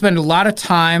people spend a lot of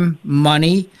time,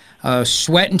 money,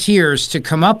 sweat and tears to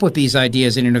come up with these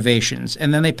ideas and innovations.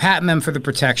 And then they patent them for the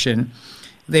protection.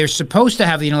 They're supposed to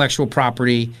have the intellectual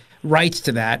property rights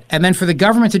to that, and then for the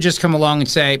government to just come along and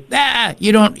say,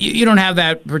 you don't have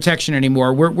that protection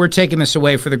anymore. We're taking this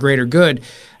away for the greater good.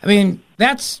 I mean,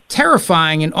 that's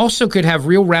terrifying, and also could have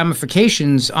real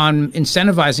ramifications on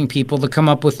incentivizing people to come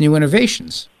up with new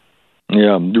innovations.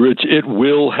 Yeah, Rich, it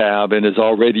will have, and is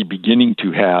already beginning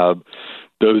to have,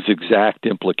 those exact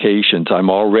implications.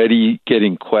 I'm already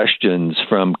getting questions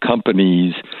from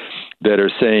companies that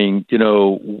are saying,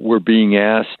 we're being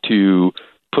asked to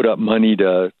put up money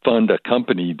to fund a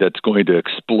company that's going to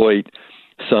exploit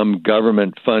some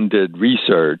government-funded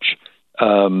research.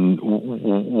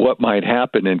 What might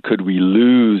happen, and could we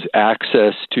lose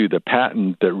access to the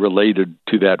patent that related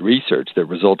to that research, that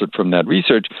resulted from that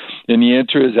research? And the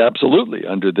answer is absolutely.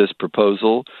 Under this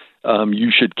proposal,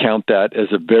 you should count that as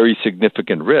a very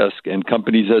significant risk, and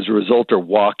companies as a result are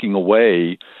walking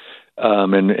away.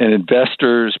 And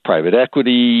investors, private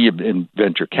equity, and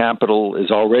venture capital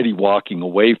is already walking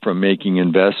away from making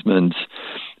investments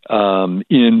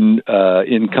in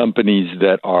companies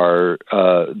that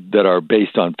are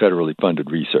based on federally funded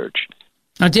research.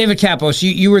 Now, David Kapos,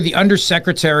 you were the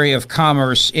Undersecretary of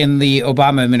Commerce in the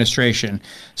Obama administration.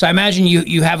 So I imagine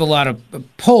you have a lot of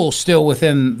pull still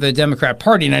within the Democrat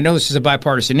Party, and I know this is a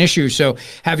bipartisan issue. So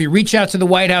have you reached out to the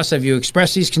White House? Have you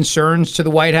expressed these concerns to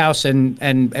the White House, and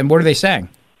what are they saying?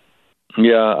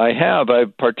 Yeah, I have.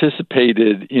 I've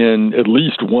participated in at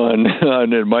least one,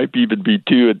 and it might even be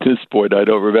two at this point, I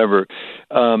don't remember,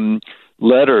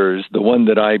 letters. The one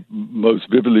that I most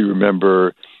vividly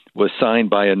remember was signed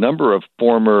by a number of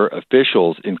former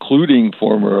officials, including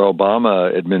former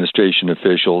Obama administration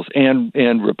officials and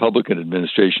Republican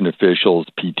administration officials,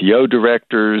 PTO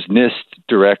directors, NIST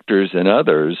directors, and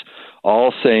others,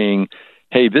 all saying,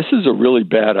 hey, this is a really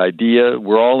bad idea.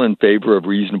 We're all in favor of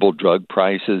reasonable drug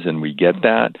prices, and we get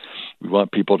that. We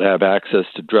want people to have access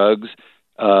to drugs,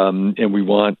 and we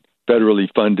want federally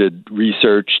funded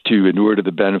research to inure to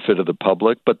the benefit of the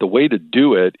public. But the way to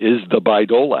do it is the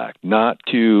Bayh-Dole Act, not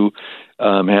to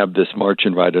have this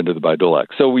march-in right under the Bayh-Dole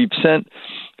Act. So we've sent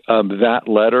that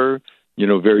letter,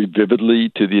 very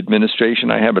vividly to the administration.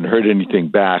 I haven't heard anything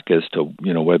back as to,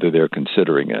 whether they're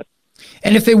considering it.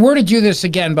 And if they were to do this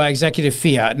again by executive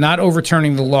fiat, not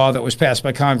overturning the law that was passed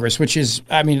by Congress, which is,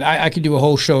 I could do a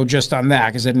whole show just on that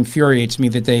because it infuriates me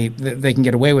that they can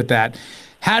get away with that.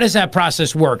 How does that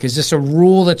process work? Is this a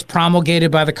rule that's promulgated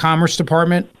by the Commerce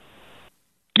Department?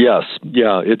 Yes.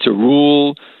 Yeah, it's a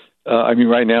rule.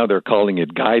 Right now they're calling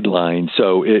it guidelines.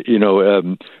 So,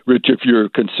 Rich, if you're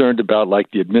concerned about like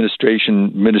the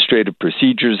Administrative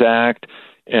Procedures Act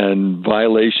and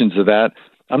violations of that,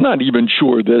 I'm not even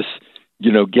sure this,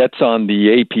 gets on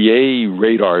the APA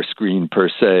radar screen per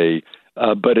se.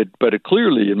 But it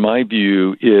clearly, in my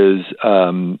view, is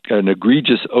an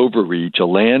egregious overreach, a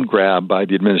land grab by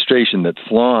the administration that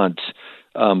flaunts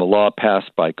a law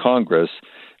passed by Congress.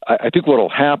 I think what will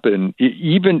happen,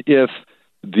 even if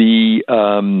the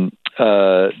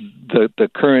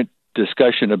current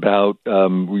discussion about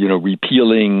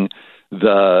repealing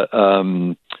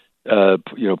the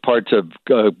parts of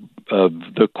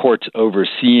the courts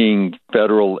overseeing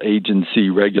federal agency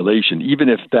regulation, even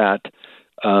if that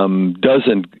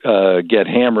doesn't get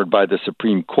hammered by the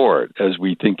Supreme Court, as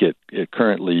we think it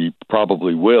currently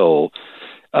probably will,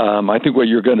 I think what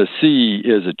you're going to see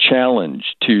is a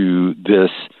challenge to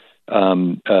this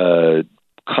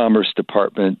Commerce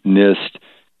Department NIST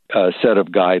set of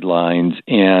guidelines,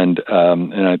 and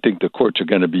I think the courts are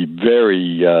going to be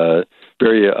very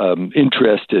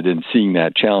interested in seeing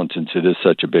that challenge since it is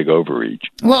such a big overreach.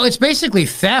 Well, it's basically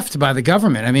theft by the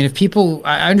government. I mean, if people,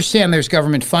 I understand there's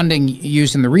government funding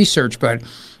used in the research, but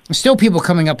still people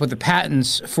coming up with the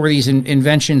patents for these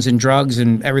inventions and drugs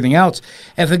and everything else.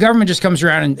 If the government just comes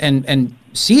around and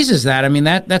seizes that, I mean,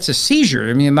 that's a seizure.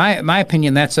 I mean, in my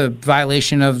opinion, that's a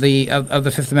violation of the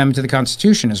Fifth Amendment to the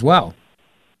Constitution as well.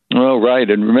 Well, right.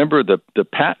 And remember, the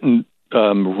patent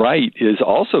right is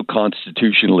also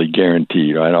constitutionally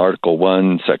guaranteed, right? Article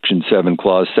 1, Section 7,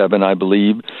 Clause 7, I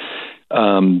believe,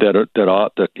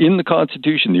 that in the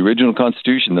Constitution, the original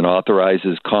Constitution, that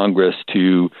authorizes Congress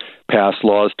to pass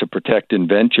laws to protect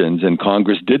inventions, and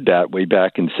Congress did that way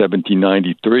back in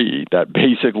 1793. That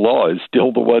basic law is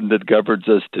still the one that governs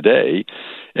us today.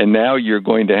 And now you're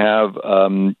going to have,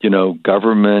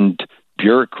 government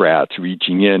bureaucrats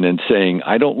reaching in and saying,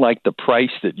 I don't like the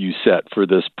price that you set for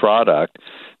this product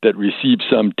that received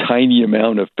some tiny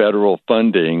amount of federal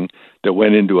funding that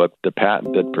went into the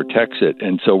patent that protects it.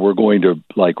 And so we're going to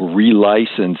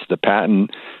relicense the patent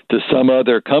to some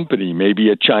other company, maybe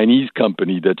a Chinese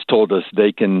company that's told us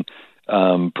they can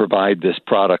provide this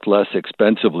product less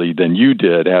expensively than you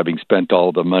did, having spent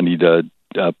all the money to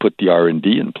put the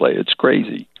R&D in play. It's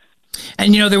crazy.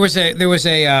 And there was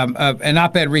an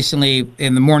op-ed recently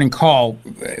in the Morning Call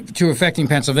to affecting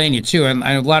Pennsylvania too, and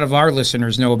a lot of our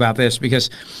listeners know about this because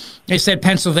they said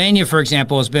Pennsylvania, for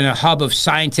example, has been a hub of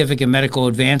scientific and medical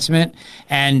advancement,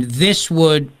 and this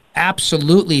would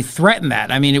absolutely threaten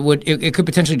that. I mean, it could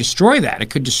potentially destroy that. It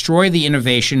could destroy the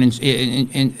innovation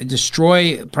and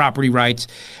destroy property rights.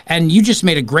 And you just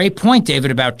made a great point,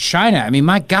 David, about China. I mean,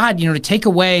 my God, to take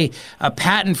away a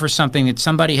patent for something that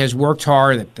somebody has worked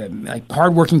hard, that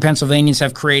hardworking Pennsylvanians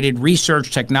have created,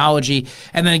 research, technology,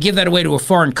 and then give that away to a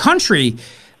foreign country.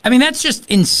 I mean, that's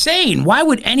just insane. Why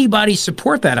would anybody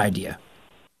support that idea?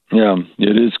 Yeah,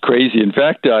 it is crazy. In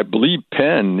fact, I believe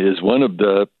Penn is one of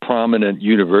the prominent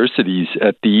universities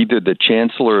at either the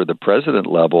chancellor or the president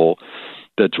level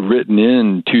that's written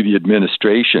in to the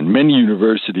administration. Many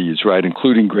universities, right,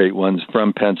 including great ones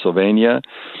from Pennsylvania,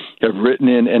 have written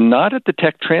in, and not at the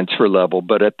tech transfer level,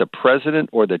 but at the president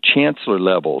or the chancellor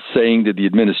level, saying to the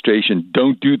administration,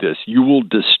 don't do this. You will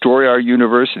destroy our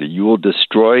university. You will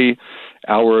destroy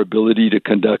our ability to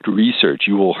conduct research.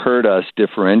 You will hurt us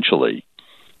differentially.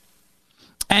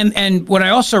 And what I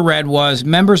also read was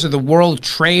members of the World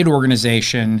Trade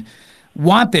Organization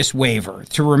want this waiver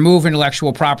to remove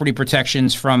intellectual property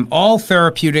protections from all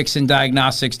therapeutics and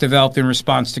diagnostics developed in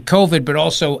response to COVID, but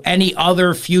also any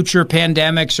other future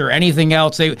pandemics or anything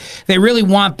else. They really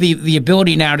want the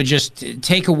ability now to just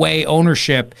take away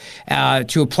ownership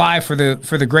to apply for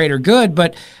the greater good.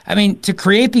 But I mean, to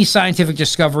create these scientific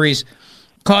discoveries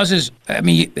causes,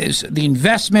 the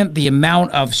investment, the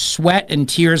amount of sweat and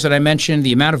tears that I mentioned,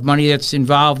 the amount of money that's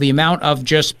involved, the amount of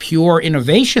just pure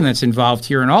innovation that's involved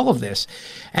here in all of this.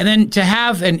 And then to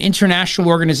have an international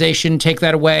organization take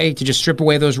that away, to just strip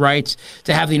away those rights,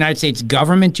 to have the United States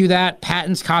government do that,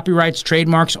 patents, copyrights,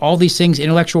 trademarks, all these things,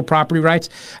 intellectual property rights.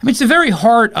 I mean, it's the very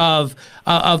heart of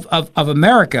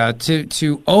America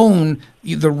to own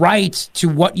the rights to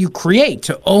what you create,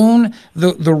 to own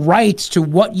the rights to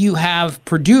what you have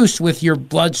produced with your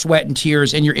blood, sweat, and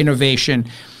tears and your innovation.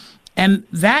 And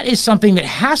that is something that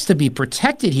has to be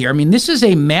protected here. I mean, this is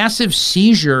a massive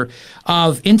seizure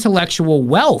of intellectual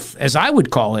wealth, as I would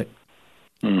call it.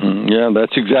 Mm-hmm. Yeah,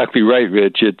 that's exactly right,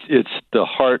 Rich. It's the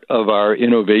heart of our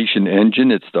innovation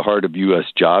engine. It's the heart of U.S.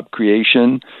 job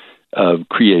creation, of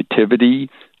creativity,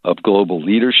 of global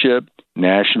leadership,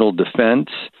 national defense.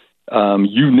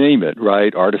 You name it,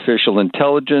 right? Artificial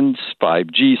intelligence,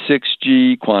 5G,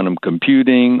 6G, quantum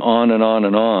computing, on and on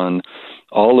and on.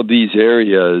 All of these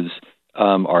areas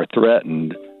are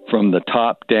threatened from the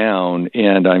top down,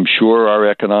 and I'm sure our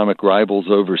economic rivals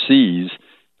overseas,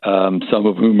 some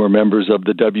of whom are members of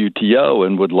the WTO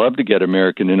and would love to get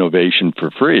American innovation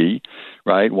for free,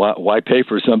 right? Why pay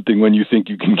for something when you think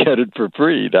you can get it for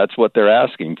free? That's what they're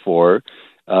asking for.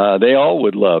 They all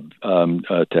would love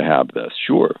to have this,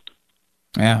 sure.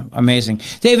 Yeah, amazing.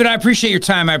 David, I appreciate your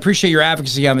time. I appreciate your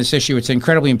advocacy on this issue. It's an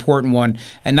incredibly important one,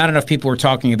 and not enough people are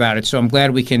talking about it, so I'm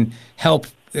glad we can help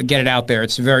get it out there.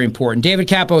 It's very important. David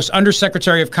Kappos,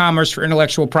 Undersecretary of Commerce for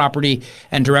Intellectual Property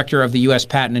and Director of the U.S.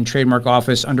 Patent and Trademark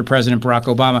Office under President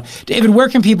Barack Obama. David, where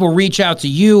can people reach out to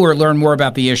you or learn more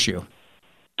about the issue?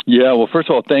 Yeah, well, first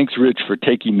of all, thanks, Rich, for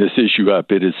taking this issue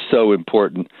up. It is so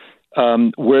important.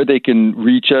 where they can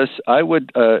reach us, I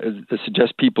would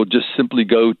suggest people just simply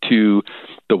go to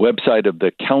the website of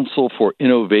the Council for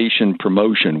Innovation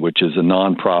Promotion, which is a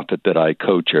nonprofit that I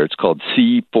co-chair. It's called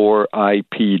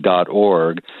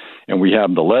C4IP.org. And we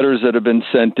have the letters that have been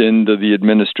sent into the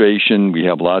administration. We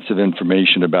have lots of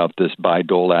information about this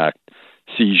Bayh-Dole Act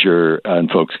seizure, and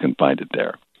folks can find it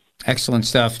there. Excellent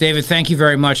stuff. David, thank you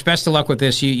very much. Best of luck with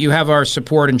this. You have our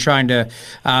support in trying to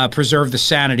preserve the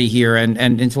sanity here and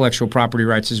intellectual property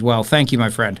rights as well. Thank you, my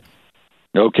friend.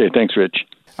 Okay, thanks, Rich.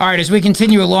 All right, as we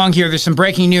continue along here, there's some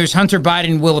breaking news. Hunter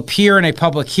Biden will appear in a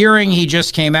public hearing. He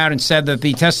just came out and said that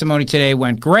the testimony today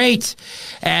went great,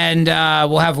 and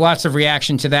we'll have lots of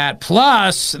reaction to that.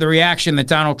 Plus, the reaction that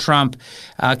Donald Trump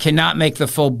cannot make the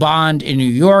full bond in New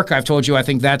York. I've told you I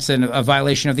think that's a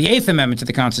violation of the Eighth Amendment to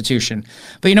the Constitution.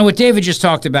 But you know what David just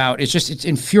talked about? It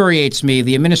infuriates me,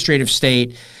 the administrative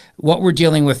state, what we're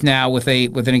dealing with now with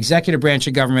an executive branch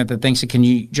of government that thinks it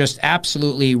can just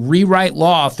absolutely rewrite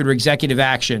law through executive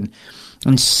action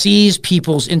and seize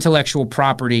people's intellectual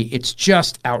property. It's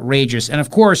just outrageous. And of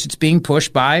course, it's being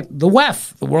pushed by the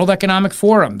WEF, the World Economic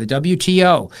Forum, the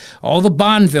WTO, all the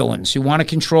Bond villains who want to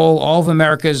control all of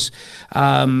America's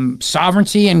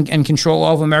sovereignty and control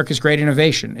all of America's great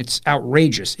innovation. It's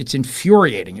outrageous. It's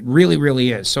infuriating. It really,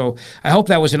 really is. So I hope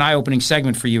that was an eye-opening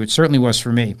segment for you. It certainly was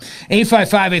for me.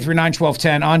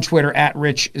 855-839-1210 on Twitter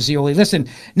 @RichZioli. Listen,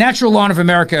 Natural Lawn of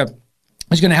America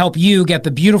is going to help you get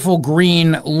the beautiful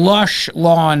green, lush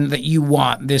lawn that you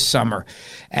want this summer.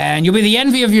 And you'll be the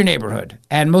envy of your neighborhood.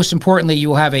 And most importantly, you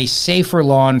will have a safer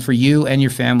lawn for you and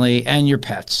your family and your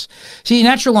pets. See,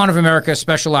 Natural Lawn of America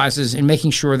specializes in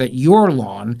making sure that your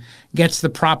lawn gets the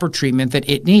proper treatment that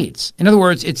it needs. In other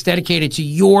words, it's dedicated to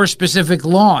your specific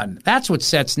lawn. That's what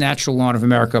sets Natural Lawn of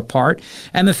America apart,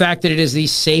 and the fact that it is the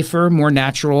safer, more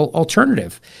natural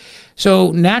alternative.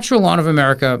 So Natural Lawn of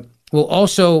America will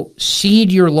also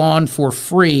seed your lawn for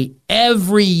free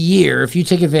every year if you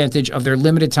take advantage of their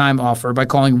limited time offer by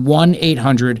calling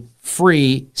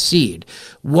 1-800-FREE-SEED.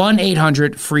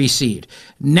 1-800-FREE-SEED.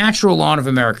 Natural Lawn of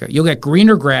America. You'll get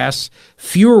greener grass,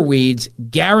 fewer weeds,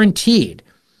 guaranteed.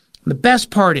 The best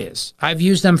part is, I've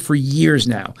used them for years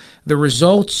now. The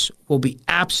results will be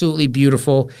absolutely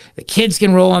beautiful. The kids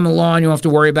can roll on the lawn. You don't have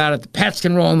to worry about it. The pets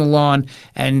can roll on the lawn.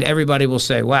 And everybody will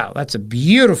say, wow, that's a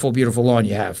beautiful, beautiful lawn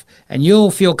you have. And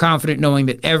you'll feel confident knowing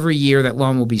that every year that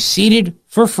lawn will be seeded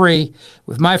for free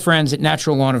with my friends at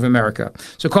Natural Lawn of America.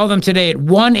 So call them today at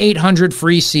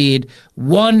 1-800-FREE-SEED,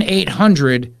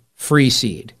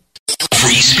 1-800-FREE-SEED.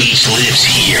 Free speech lives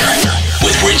here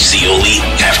with Rich Zioli,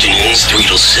 afternoons 3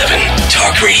 till 7.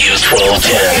 Talk Radio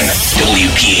 1210,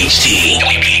 WPHT.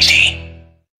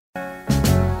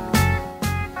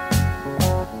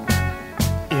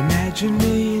 Imagine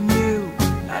me and you,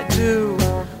 I do.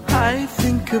 I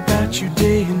think about you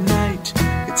day and night.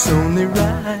 It's only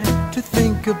right to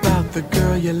think about the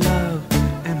girl you love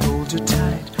and hold her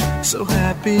tight. So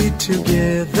happy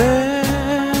together.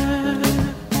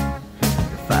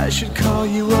 I should call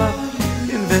you up,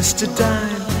 invest a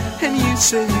dime, and you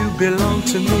say you belong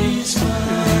to me.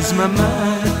 Lose my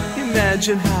mind,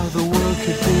 imagine how the world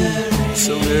could be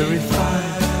so very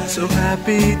fine, so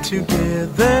happy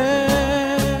together.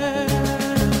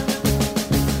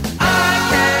 I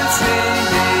can't see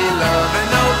me loving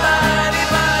nobody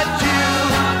but you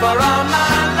for all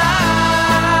my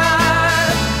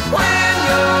life. When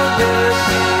you're with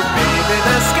me, baby,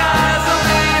 the skies will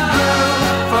be blue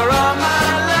for all my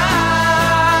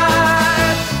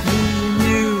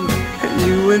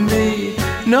and me.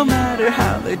 No matter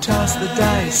how they toss the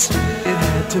dice, it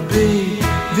had to be.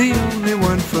 The only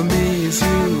one for me is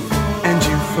you, and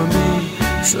you for me.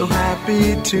 So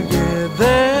happy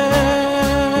together.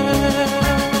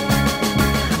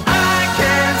 I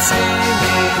can't see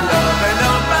me loving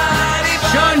nobody but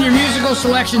Sean, your musical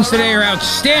selections today are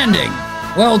outstanding.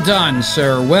 Well done,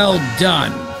 sir. Well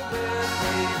done.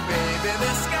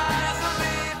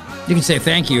 You can say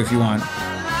thank you if you want.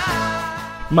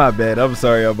 My bad. I'm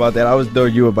sorry about that. I was though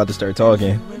you were about to start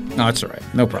talking. No, it's all right.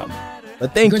 No problem.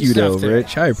 But thank Good you, though, stuff,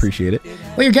 Rich. I appreciate it.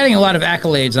 Well, you're getting a lot of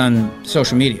accolades on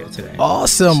social media today.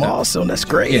 Awesome. That's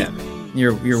great. Yeah,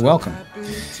 you're welcome.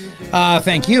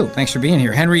 Thank you. Thanks for being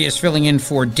here. Henry is filling in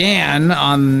for Dan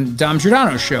on Dom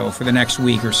Giordano's show for the next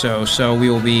week or so. So we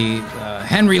will be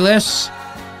Henry-less,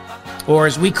 or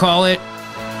as we call it,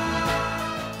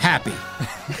 happy.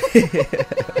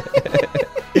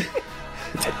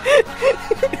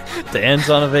 Dan's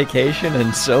on a vacation,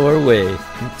 and so are we.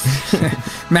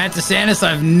 Matt DeSantis,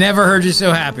 I've never heard you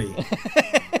so happy.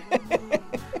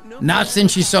 Not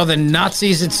since you saw the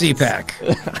Nazis at CPAC.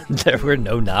 There were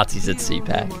no Nazis at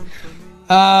CPAC.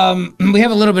 We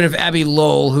have a little bit of Abby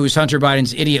Lowell, who's Hunter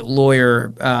Biden's idiot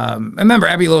lawyer. Remember,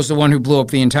 Abby Lowell's the one who blew up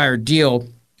the entire deal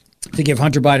to give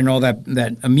Hunter Biden all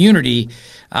that immunity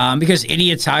because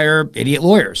idiots hire idiot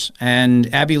lawyers.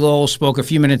 And Abby Lowell spoke a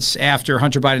few minutes after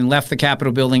Hunter Biden left the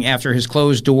Capitol building after his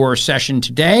closed-door session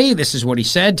today. This is what he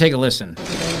said. Take a listen.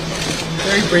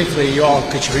 Very briefly, you all,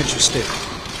 because you're interested.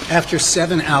 After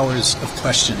 7 hours of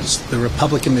questions, the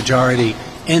Republican majority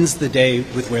ends the day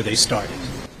with where they started.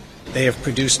 They have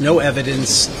produced no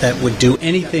evidence that would do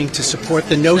anything to support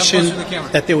the notion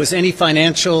that there was any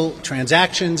financial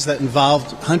transactions that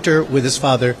involved Hunter with his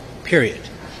father, period.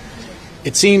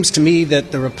 It seems to me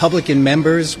that the Republican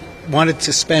members wanted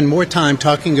to spend more time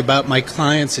talking about my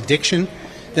client's addiction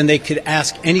than they could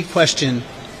ask any question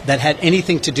that had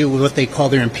anything to do with what they call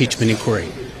their impeachment inquiry.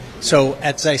 So,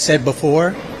 as I said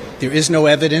before, there is no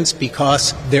evidence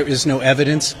because there is no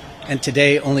evidence. And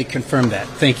today only confirmed that.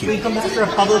 Thank you. Will you come back for a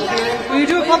public hearing? Will you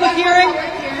do a public hearing?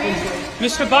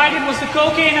 Mr. Biden, was the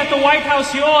cocaine at the White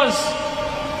House yours?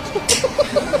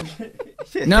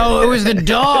 No, it was the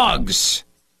dogs.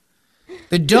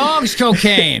 The dogs'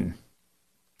 cocaine.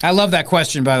 I love that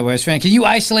question, by the way. Can you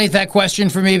isolate that question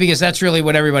for me? Because that's really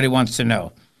what everybody wants to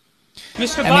know.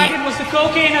 Mr. Biden, was the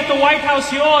cocaine at the White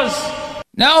House yours?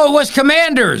 No, it was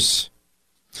Commander's.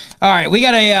 All right, we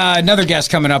got another guest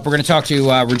coming up. We're going to talk to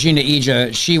Regina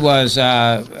Ija. She's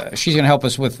going to help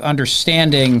us with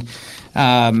understanding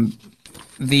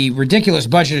the ridiculous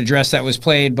budget address that was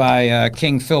played by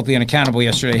King Philip the Unaccountable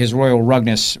yesterday, His Royal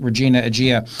Rugness, Regina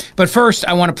Ija. But first,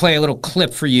 I want to play a little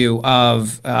clip for you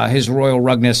of His Royal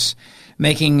Rugness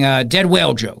making dead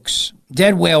whale jokes.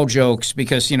 Dead whale jokes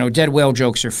because, dead whale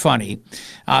jokes are funny,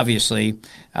 obviously.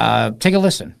 Take a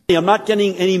listen. I'm not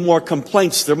getting any more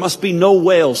complaints. There must be no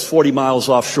whales 40 miles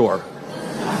offshore.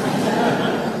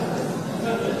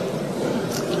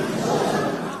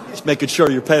 Just making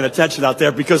sure you're paying attention out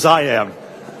there because I am.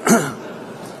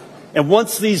 And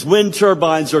once these wind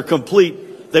turbines are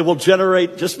complete, they will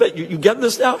generate, you getting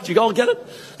this now? You all get it?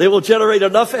 They will generate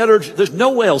enough energy. There's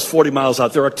no whales 40 miles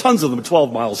out. There are tons of them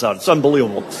 12 miles out. It's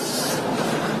unbelievable.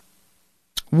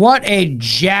 What a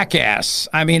jackass.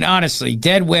 I mean, honestly,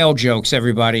 dead whale jokes,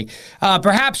 everybody.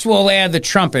 Perhaps we'll add the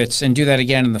trumpets and do that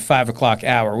again in the 5 o'clock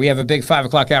hour. We have a big 5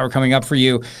 o'clock hour coming up for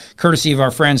you, courtesy of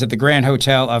our friends at the Grand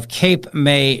Hotel of Cape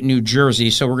May, New Jersey.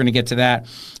 So we're going to get to that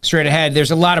straight ahead.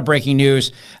 There's a lot of breaking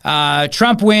news.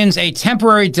 Trump wins a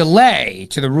temporary delay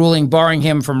to the ruling barring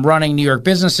him from running New York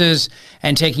businesses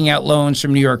and taking out loans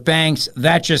from New York banks.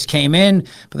 That just came in.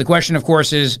 But the question, of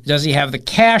course, is does he have the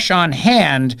cash on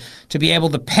hand to be able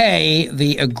to pay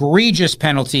the egregious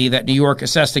penalty that New York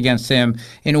assessed against him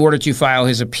in order to file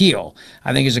his appeal?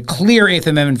 I think there's a clear Eighth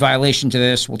Amendment violation to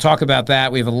this. We'll talk about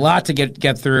that. We have a lot to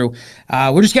get through.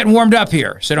 We're just getting warmed up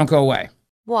here, so don't go away.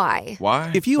 Why?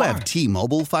 If you have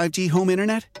T-Mobile 5G home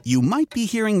internet, you might be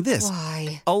hearing this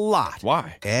a lot.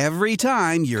 Why? Every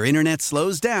time your internet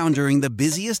slows down during the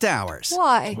busiest hours.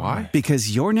 Why?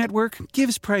 Because your network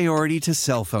gives priority to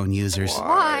cell phone users.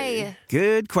 Why?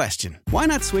 Good question. Why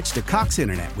not switch to Cox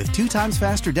Internet with 2 times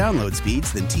faster download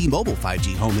speeds than T-Mobile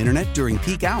 5G home internet during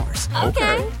peak hours?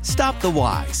 Okay. Stop the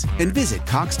whys and visit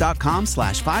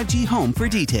cox.com/5G home for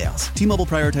details. T-Mobile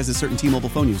prioritizes certain T-Mobile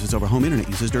phone users over home internet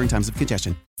users during times of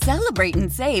congestion. Celebrate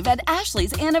and save at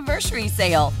Ashley's Anniversary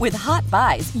Sale. With Hot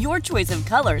Buys, your choice of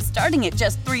colors starting at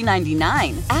just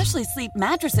 $3.99. Ashley Sleep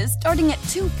mattresses starting at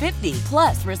 $2.50.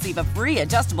 Plus, receive a free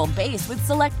adjustable base with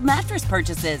select mattress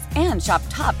purchases. And shop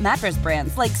top mattress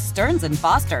brands like Stearns &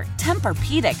 Foster,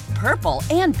 Tempur-Pedic, Purple,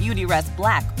 and Beautyrest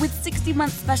Black with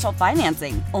 60-month special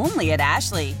financing. Only at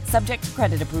Ashley. Subject to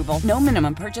credit approval. No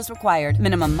minimum purchase required.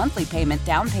 Minimum monthly payment,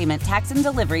 down payment, tax, and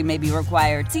delivery may be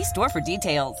required. See store for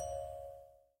details.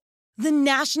 The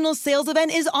national sales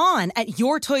event is on at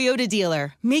your Toyota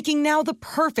dealer, making now the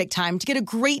perfect time to get a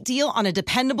great deal on a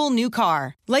dependable new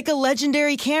car. Like a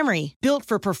legendary Camry, built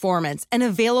for performance and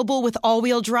available with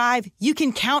all-wheel drive, you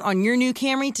can count on your new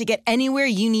Camry to get anywhere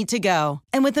you need to go.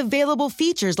 And with available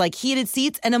features like heated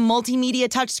seats and a multimedia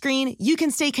touchscreen, you can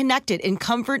stay connected in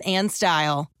comfort and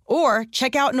style. Or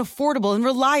check out an affordable and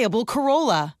reliable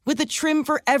Corolla with a trim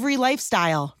for every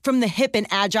lifestyle, from the hip and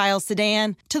agile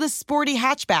sedan to the sporty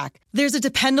hatchback. There's a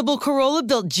dependable Corolla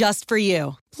built just for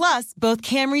you. Plus, both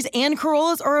Camrys and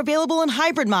Corollas are available in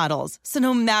hybrid models, so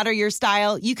no matter your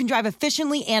style, you can drive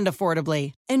efficiently and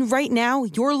affordably. And right now,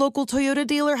 your local Toyota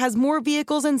dealer has more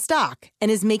vehicles in stock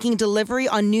and is making delivery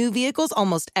on new vehicles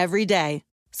almost every day.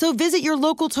 So visit your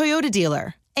local Toyota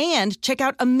dealer. And check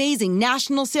out amazing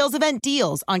national sales event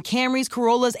deals on Camrys,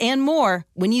 Corollas, and more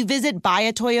when you visit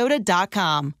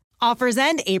buyatoyota.com. Offers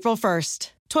end April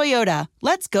 1st. Toyota,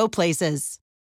 let's go places.